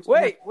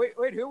 Wait,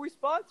 who are we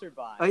sponsored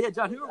by? Oh yeah,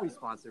 John, who are we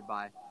sponsored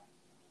by?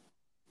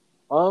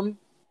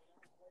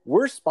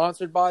 We're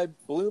sponsored by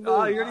Blue Moon.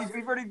 Oh,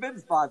 we've already been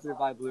sponsored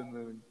by Blue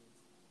Moon.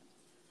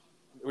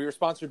 We were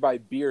sponsored by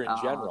beer in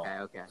general.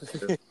 Okay.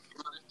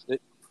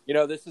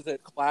 This is a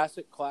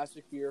classic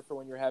beer for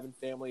when you're having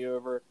family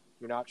over.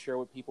 You're not sure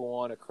what people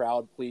want, a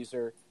crowd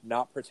pleaser,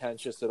 not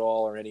pretentious at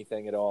all or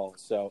anything at all.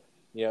 So,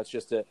 it's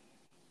just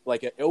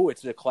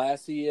it's a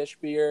classy-ish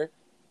beer,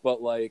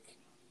 but like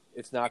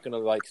it's not going to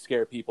like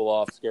scare family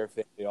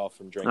off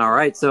from drinking. All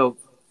right, so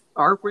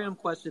our random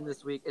question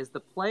this week is the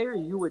player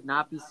you would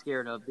not be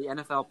scared of, the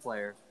NFL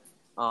player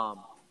that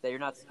you're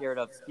not scared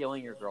of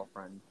stealing your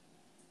girlfriend.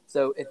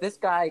 So if this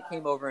guy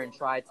came over and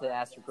tried to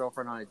ask your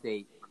girlfriend on a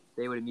date,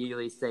 they would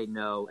immediately say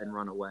no and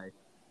run away.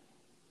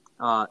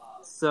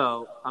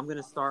 So I'm going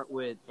to start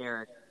with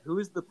Eric. Who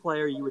is the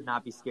player you would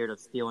not be scared of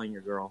stealing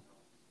your girl?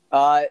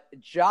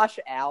 Josh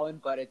Allen,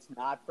 but it's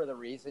not for the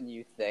reason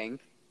you think.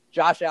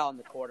 Josh Allen,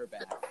 the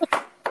quarterback.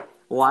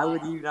 Why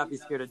would you not be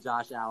scared of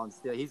Josh Allen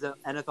still? He's an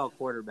NFL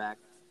quarterback.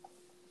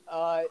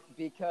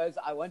 Because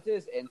I went to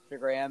his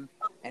Instagram,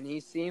 and he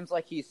seems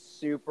like he's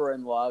super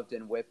in love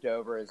and whipped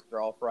over his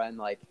girlfriend.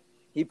 Like,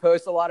 he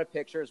posts a lot of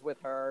pictures with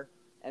her,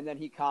 and then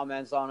he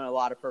comments on a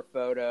lot of her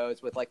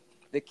photos with, like,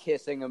 the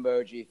kissing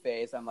emoji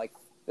face. I'm like,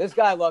 this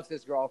guy loves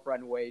his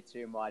girlfriend way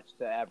too much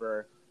to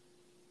ever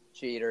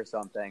cheat or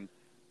something.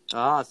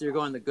 So you're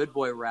going the good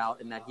boy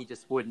route and that he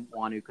just wouldn't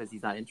want to because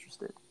he's not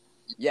interested.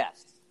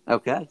 Yes.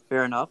 Okay,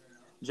 fair enough.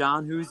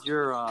 John, who's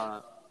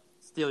your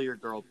steal your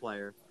girl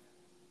player?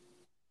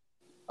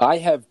 I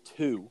have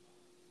 2.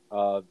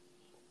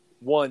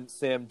 One,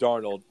 Sam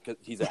Darnold, because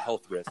he's a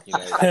health risk,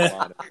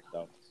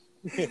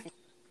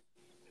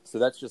 so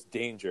that's just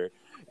danger.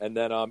 And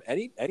then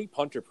any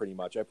punter, pretty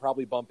much. I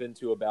probably bump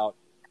into about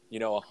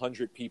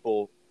 100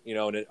 people, in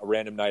a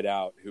random night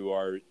out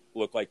who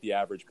look like the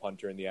average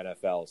punter in the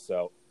NFL.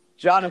 So,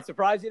 John, I'm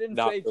surprised you didn't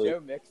say really. Joe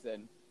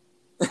Mixon.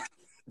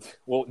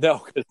 Well,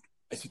 no, because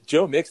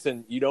Joe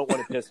Mixon, you don't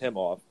want to piss him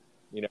off,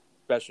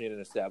 especially in an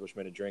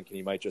establishment of drinking.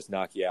 He might just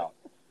knock you out.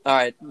 All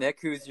right, Nick,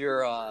 who's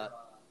your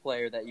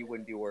player that you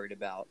wouldn't be worried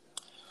about?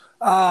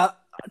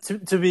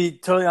 To be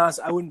totally honest,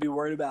 I wouldn't be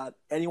worried about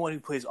anyone who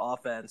plays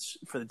offense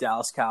for the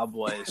Dallas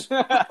Cowboys.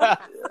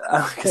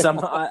 Because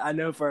I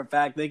know for a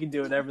fact they can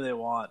do whatever they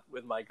want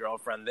with my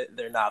girlfriend.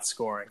 They're not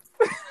scoring.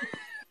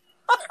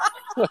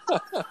 I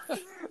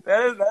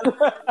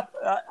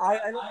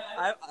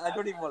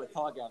don't even want to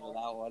talk after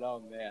that one.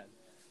 Oh, man.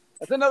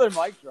 That's another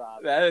mic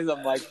drop. That is a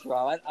mic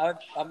drop.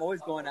 I'm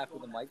always going after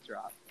the mic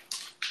drop.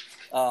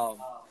 All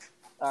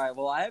right,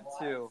 well, I have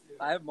 2.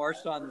 I have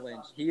Marshawn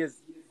Lynch. He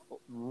is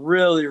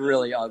really,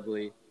 really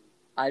ugly.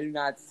 I do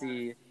not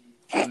see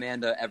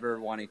Amanda ever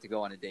wanting to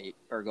go on a date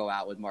or go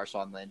out with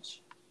Marshawn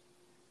Lynch.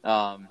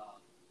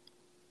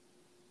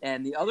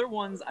 And the other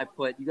ones I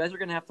put, you guys are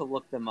going to have to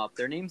look them up.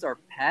 Their names are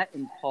Pat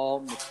and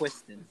Paul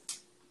McQuiston.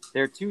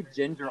 They're 2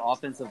 ginger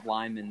offensive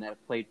linemen that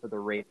have played for the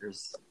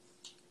Raiders.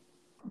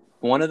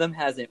 One of them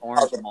has an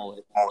orange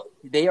mullet.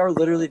 They are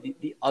literally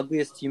the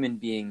ugliest human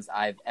beings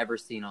I've ever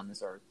seen on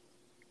this earth.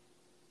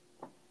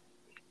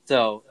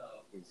 So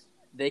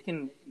they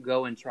can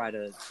go and try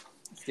to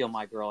steal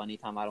my girl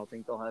anytime. I don't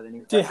think they'll have any.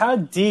 Dude, how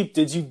deep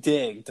did you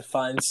dig to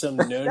find some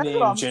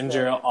no-name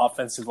ginger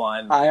offensive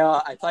line?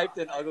 I typed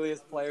in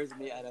ugliest players in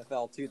the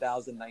NFL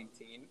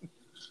 2019.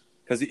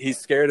 Because he's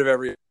scared of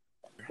every.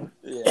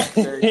 Yeah.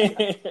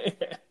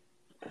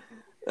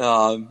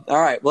 All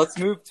right, let's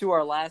move to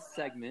our last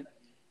segment,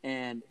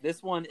 and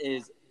this one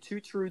is 2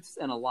 truths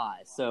and a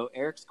lie. So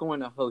Eric's going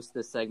to host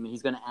this segment.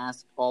 He's going to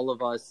ask all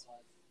of us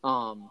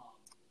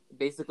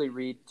basically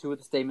read two of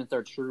the statements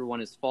are true,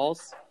 one is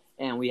false,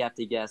 and we have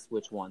to guess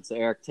which one. So,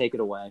 Eric, take it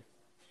away.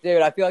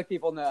 Dude, I feel like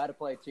people know how to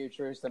play two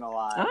truths and a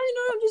lie.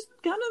 I'm just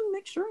kind of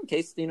make sure in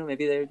case,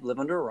 maybe they live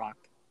under a rock.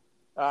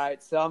 All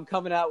right, so I'm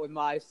coming out with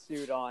my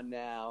suit on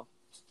now,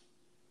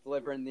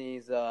 delivering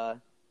these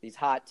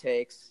hot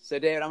takes. So,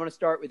 David, I'm going to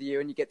start with you,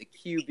 and you get the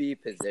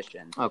QB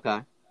position. Okay.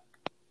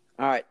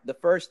 All right, the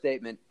first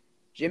statement,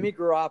 Jimmy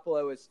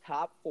Garoppolo is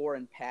top 4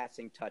 in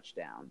passing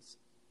touchdowns.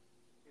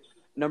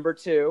 Number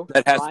 2.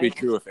 That has to be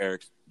true if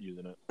Eric's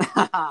using it.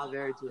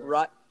 Very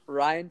true.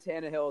 Ryan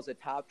Tannehill is a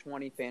top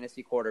 20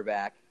 fantasy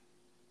quarterback.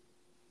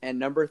 And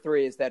number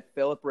 3 is that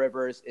Phillip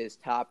Rivers is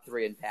top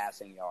 3 in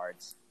passing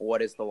yards.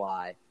 What is the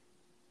lie?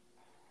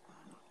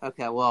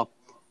 Okay, well,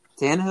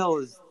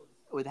 Tannehill is,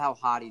 with how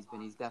hot he's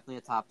been, he's definitely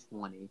a top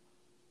 20.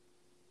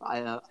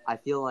 I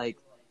feel like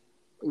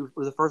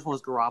the first one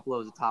was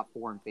Garoppolo is a top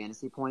 4 in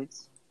fantasy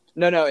points.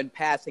 No, in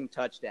passing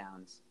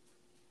touchdowns.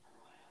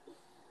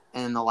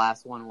 And the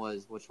last one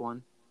was which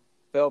one?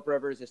 Phillip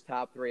Rivers is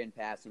top 3 in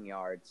passing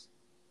yards.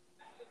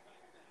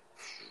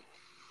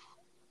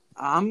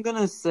 I'm going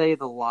to say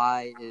the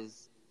lie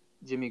is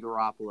Jimmy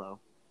Garoppolo.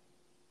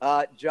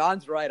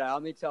 John's right. I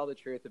only tell the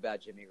truth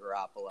about Jimmy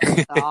Garoppolo.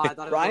 I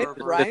thought it was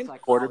Ryan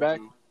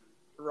quarterback?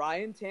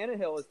 Ryan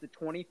Tannehill is the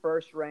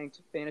 21st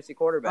ranked fantasy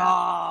quarterback.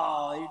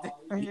 Oh,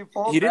 you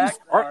pulled He didn't back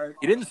start. hard.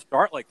 He didn't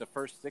start like the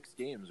first 6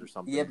 games or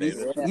something. Yeah,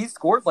 David. he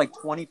scored like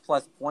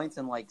 20-plus points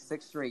in like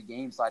 6 straight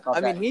games. So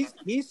I mean,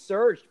 he's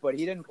surged, but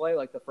he didn't play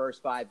like the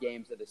first 5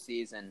 games of the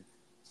season.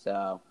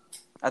 So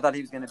I thought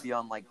he was going to be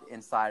on like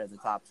inside of the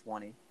top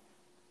 20.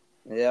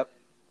 Yep.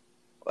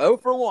 0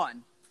 for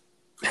 1.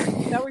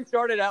 That's how we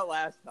started out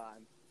last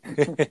time.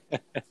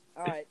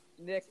 All right,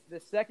 Nick, the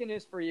second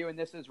is for you, and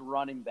this is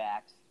running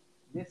backs.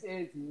 This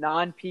is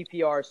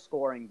non-PPR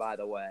scoring, by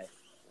the way.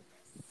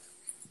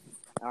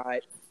 All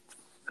right.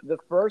 The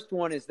first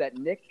one is that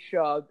Nick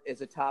Chubb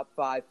is a top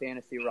 5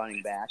 fantasy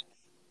running back.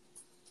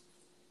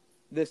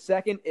 The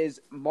second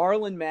is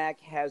Marlon Mack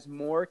has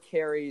more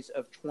carries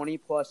of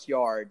 20-plus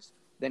yards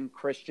than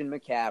Christian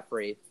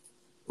McCaffrey.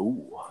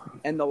 Ooh.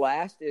 And the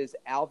last is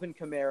Alvin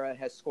Kamara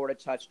has scored a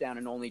touchdown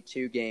in only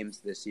 2 games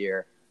this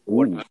year.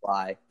 What do you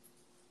lie?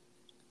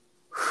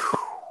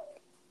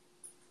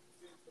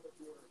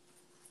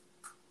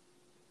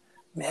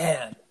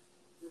 Man.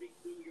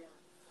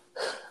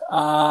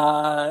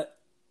 I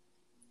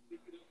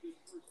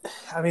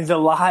mean, the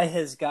lie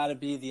has got to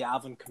be the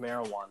Alvin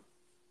Kamara one.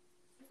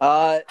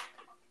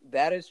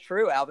 That is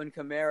true. Alvin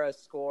Kamara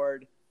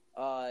scored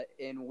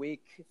in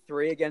week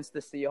 3 against the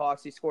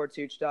Seahawks. He scored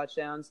 2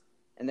 touchdowns,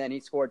 and then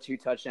he scored 2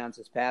 touchdowns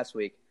this past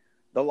week.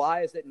 The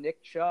lie is that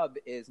Nick Chubb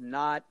is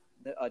not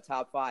a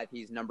top 5.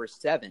 He's number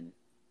 7.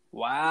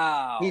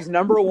 Wow. He's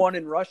number 1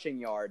 in rushing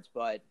yards,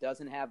 but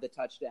doesn't have the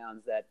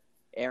touchdowns that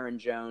Aaron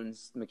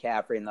Jones,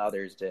 McCaffrey, and the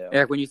others do.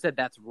 Eric, when you said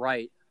that's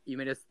right, you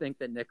made us think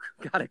that Nick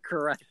got it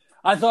correct.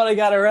 I thought I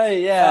got it right,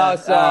 yeah. Oh,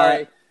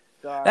 sorry.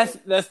 Sorry.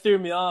 That threw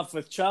me off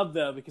with Chubb,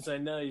 though, because I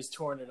know he's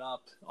torn it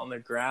up on the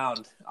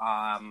ground.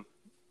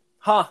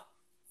 Well,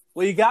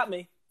 you got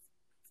me.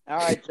 All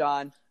right,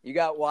 John. You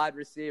got wide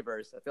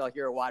receivers. I feel like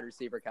you're a wide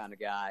receiver kind of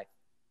guy.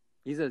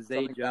 He's a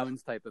Zay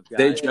Jones type of guy.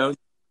 Zay Jones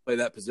play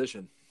that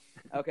position.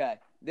 Okay.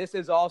 This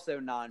is also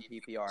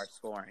non-PPR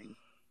scoring.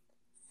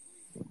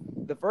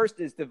 The first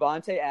is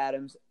Devontae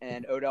Adams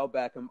and Odell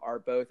Beckham are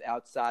both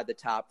outside the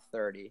top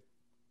 30.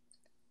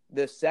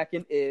 The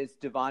second is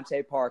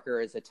Devontae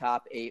Parker is a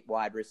top 8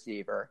 wide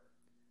receiver.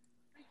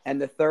 And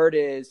the third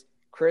is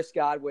Chris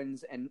Godwin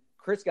and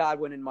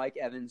Mike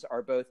Evans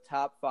are both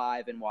top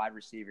 5 in wide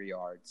receiver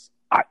yards.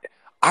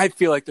 I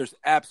feel like there's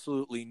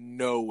absolutely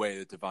no way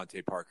that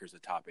Devontae Parker's a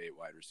top 8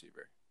 wide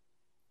receiver.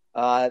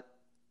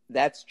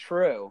 That's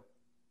true.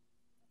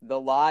 The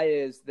lie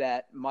is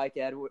that Mike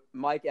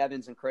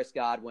Evans and Chris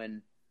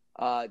Godwin.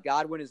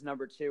 Godwin is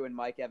number 2, and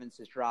Mike Evans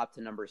has dropped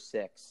to number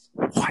 6.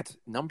 What?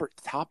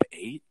 Top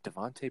 8?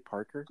 Devontae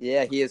Parker?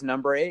 Yeah, he is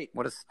number 8.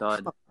 What a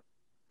stud.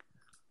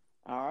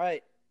 All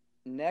right.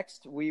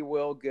 Next, we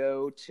will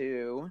go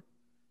to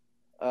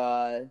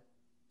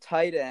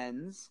tight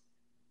ends,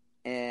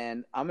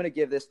 and I'm going to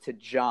give this to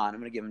John.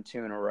 I'm going to give him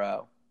 2 in a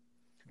row.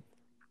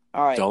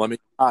 All right. Don't let me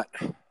start.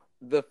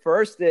 The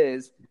first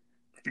is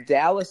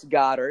Dallas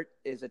Goedert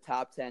is a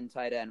top 10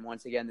 tight end.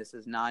 Once again, this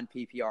is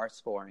non-PPR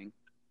scoring.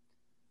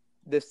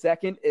 The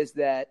second is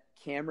that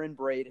Cameron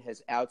Brate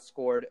has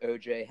outscored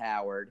O.J.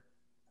 Howard.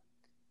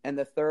 And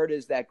the third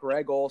is that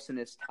Greg Olsen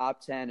is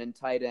top 10 in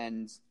tight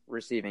ends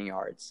receiving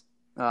yards.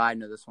 I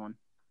know this one.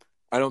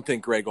 I don't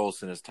think Greg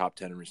Olsen is top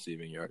 10 in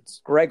receiving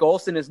yards. Greg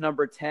Olsen is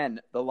number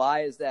 10. The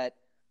lie is that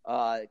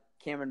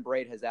Cameron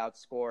Brate has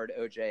outscored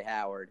O.J.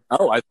 Howard.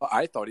 Oh, I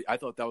thought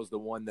that was the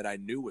one that I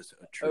knew was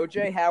true.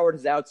 O.J. Howard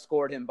has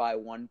outscored him by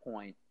 1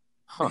 point.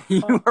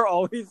 You are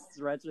always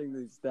stretching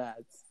these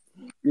stats.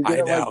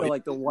 I know.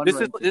 Like the one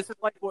this is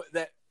like what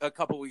that a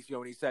couple weeks ago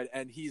when he said,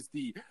 and he's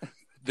the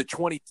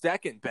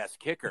 22nd best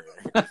kicker.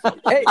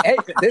 hey,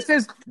 this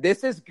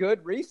is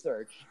good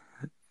research.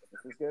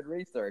 This is good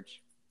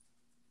research.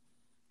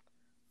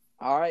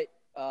 All right,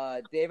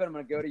 David, I'm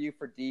going to go to you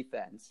for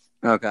defense.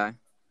 Okay.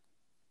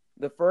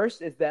 The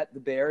first is that the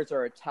Bears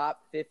are a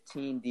top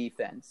 15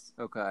 defense.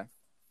 Okay.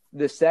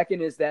 The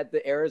second is that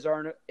the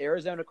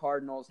Arizona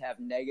Cardinals have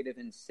negative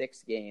in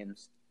 6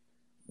 games.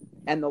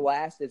 And the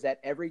last is that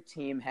every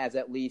team has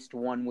at least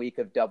 1 week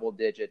of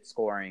double-digit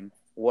scoring.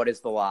 What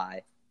is the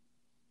lie?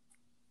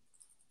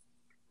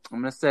 I'm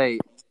gonna say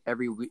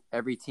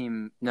every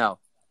team. No,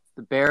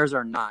 the Bears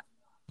are not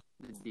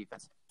the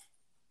defense.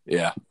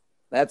 Yeah.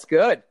 That's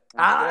good.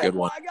 That's Good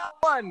one. I got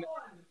one.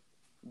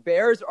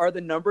 Bears are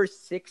the number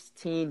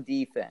 16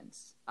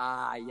 defense.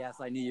 Yes,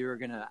 I knew you were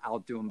gonna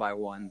outdo them by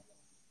 1.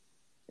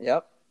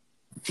 Yep.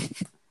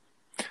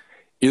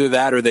 Either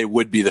that or they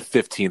would be the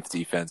 15th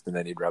defense, and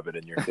then he'd rub it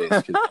in your face.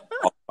 'Cause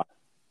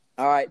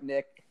All right,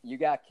 Nick, you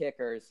got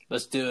kickers.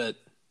 Let's do it.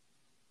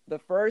 The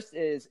first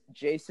is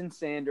Jason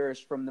Sanders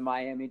from the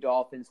Miami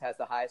Dolphins has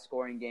the highest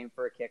scoring game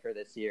for a kicker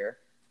this year.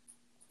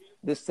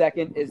 The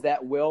second is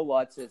that Will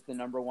Lutz is the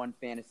number 1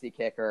 fantasy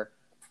kicker.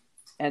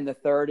 And the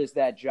third is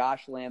that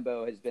Josh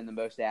Lambo has been the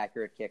most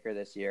accurate kicker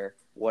this year.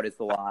 What is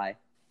the lie?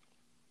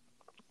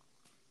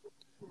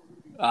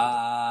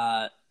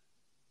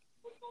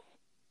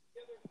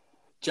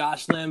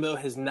 Josh Lambo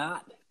has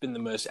not been the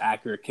most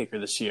accurate kicker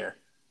this year.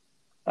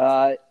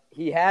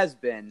 He has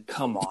been.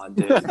 Come on,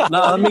 dude. No,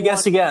 let me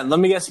guess again. Let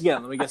me guess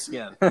again.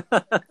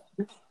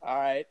 All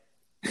right.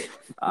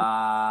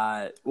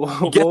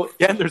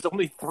 Again, there's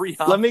only 3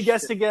 options. Let me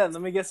guess again.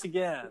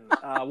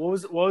 What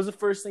was the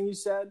first thing you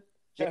said?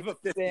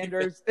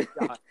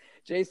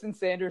 Jason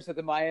Sanders of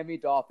the Miami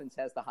Dolphins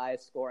has the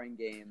highest scoring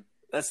game.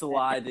 That's the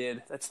lie,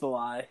 dude. That's the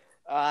lie.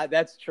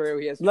 That's true.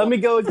 He has. Let me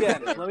go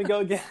again. Let me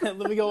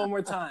go one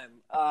more time.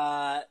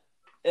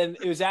 And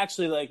it was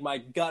actually like my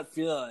gut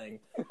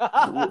feeling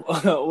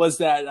was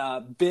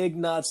that Big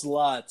Nuts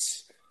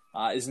Lutz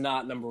is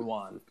not number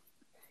 1.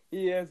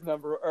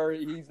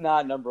 He's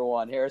not number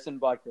 1. Harrison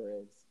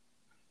Butker is.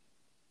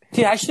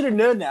 Yeah, I should have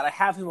known that. I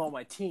have him on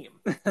my team.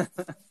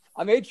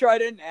 I made sure I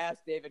didn't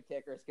ask David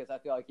Kickers because I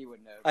feel like he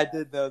would know. I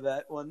did know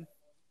that one.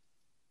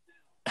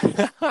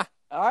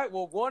 All right,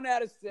 well, 1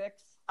 out of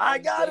 6. I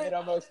got David it.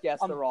 almost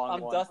guessed the wrong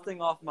I'm one.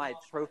 dusting off my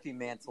trophy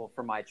mantle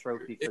for my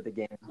trophy for the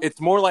game. It's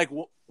more like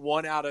 2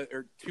 out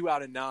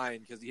of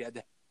 9 because he had to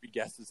have 3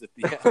 guesses at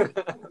the end.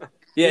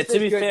 Yeah, This to is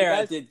be good. fair, You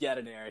guys- I did get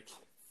it, Eric.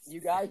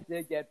 You guys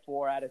did get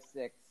 4 out of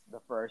 6 the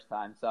first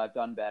time, so I've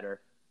done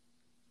better.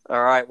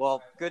 All right.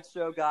 Well, good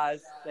show,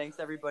 guys. Thanks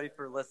everybody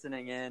for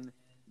listening in.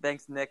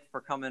 Thanks, Nick,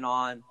 for coming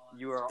on.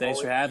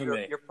 Thanks for having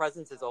me. Your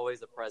presence is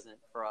always a present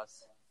for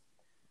us.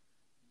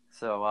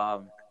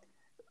 So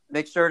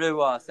make sure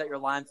to set your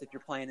lineups if you're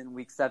playing in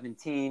Week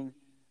 17.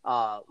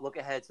 Look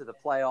ahead to the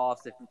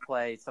playoffs if you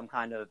play some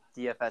kind of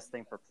DFS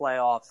thing for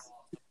playoffs.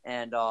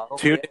 And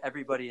hopefully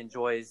everybody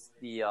enjoys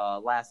the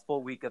last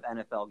full week of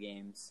NFL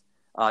games.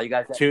 You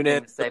guys have Tune in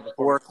anything to say to before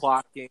 4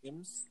 o'clock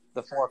games.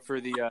 the 4? For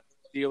the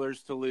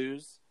Steelers to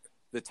lose,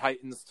 the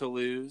Titans to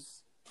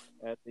lose,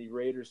 and the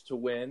Raiders to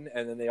win.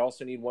 And then they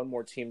also need one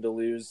more team to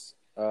lose.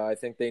 I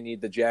think they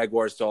need the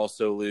Jaguars to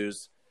also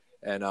lose.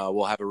 And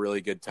we'll have a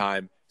really good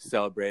time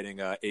celebrating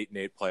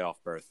 8-8 playoff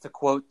berth. To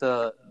quote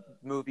the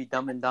movie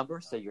Dumb and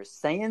Dumber, so you're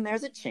saying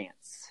there's a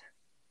chance.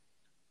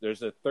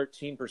 There's a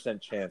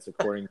 13% chance,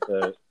 according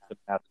to the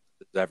math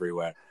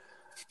everywhere.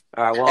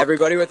 All right, well,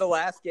 Everybody with the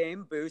last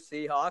game, boo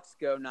Seahawks,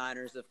 go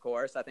Niners, of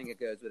course. I think it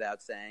goes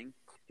without saying.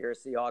 If you're a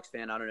Seahawks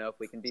fan, I don't know if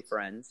we can be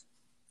friends.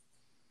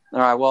 all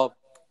right, well,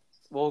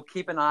 we'll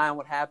keep an eye on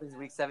what happens in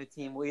Week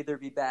 17. We'll either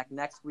be back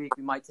next week.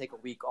 We might take a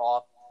week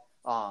off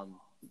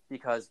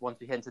because once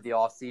we head into the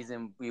off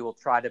season, we will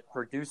try to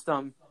produce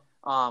them,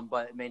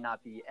 but it may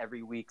not be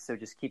every week. So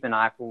just keep an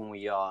eye for when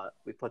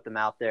we put them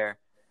out there.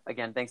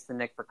 Again, thanks to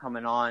Nick for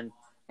coming on,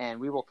 and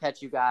we will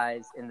catch you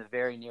guys in the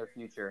very near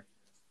future.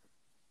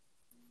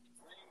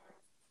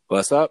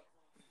 Bless up.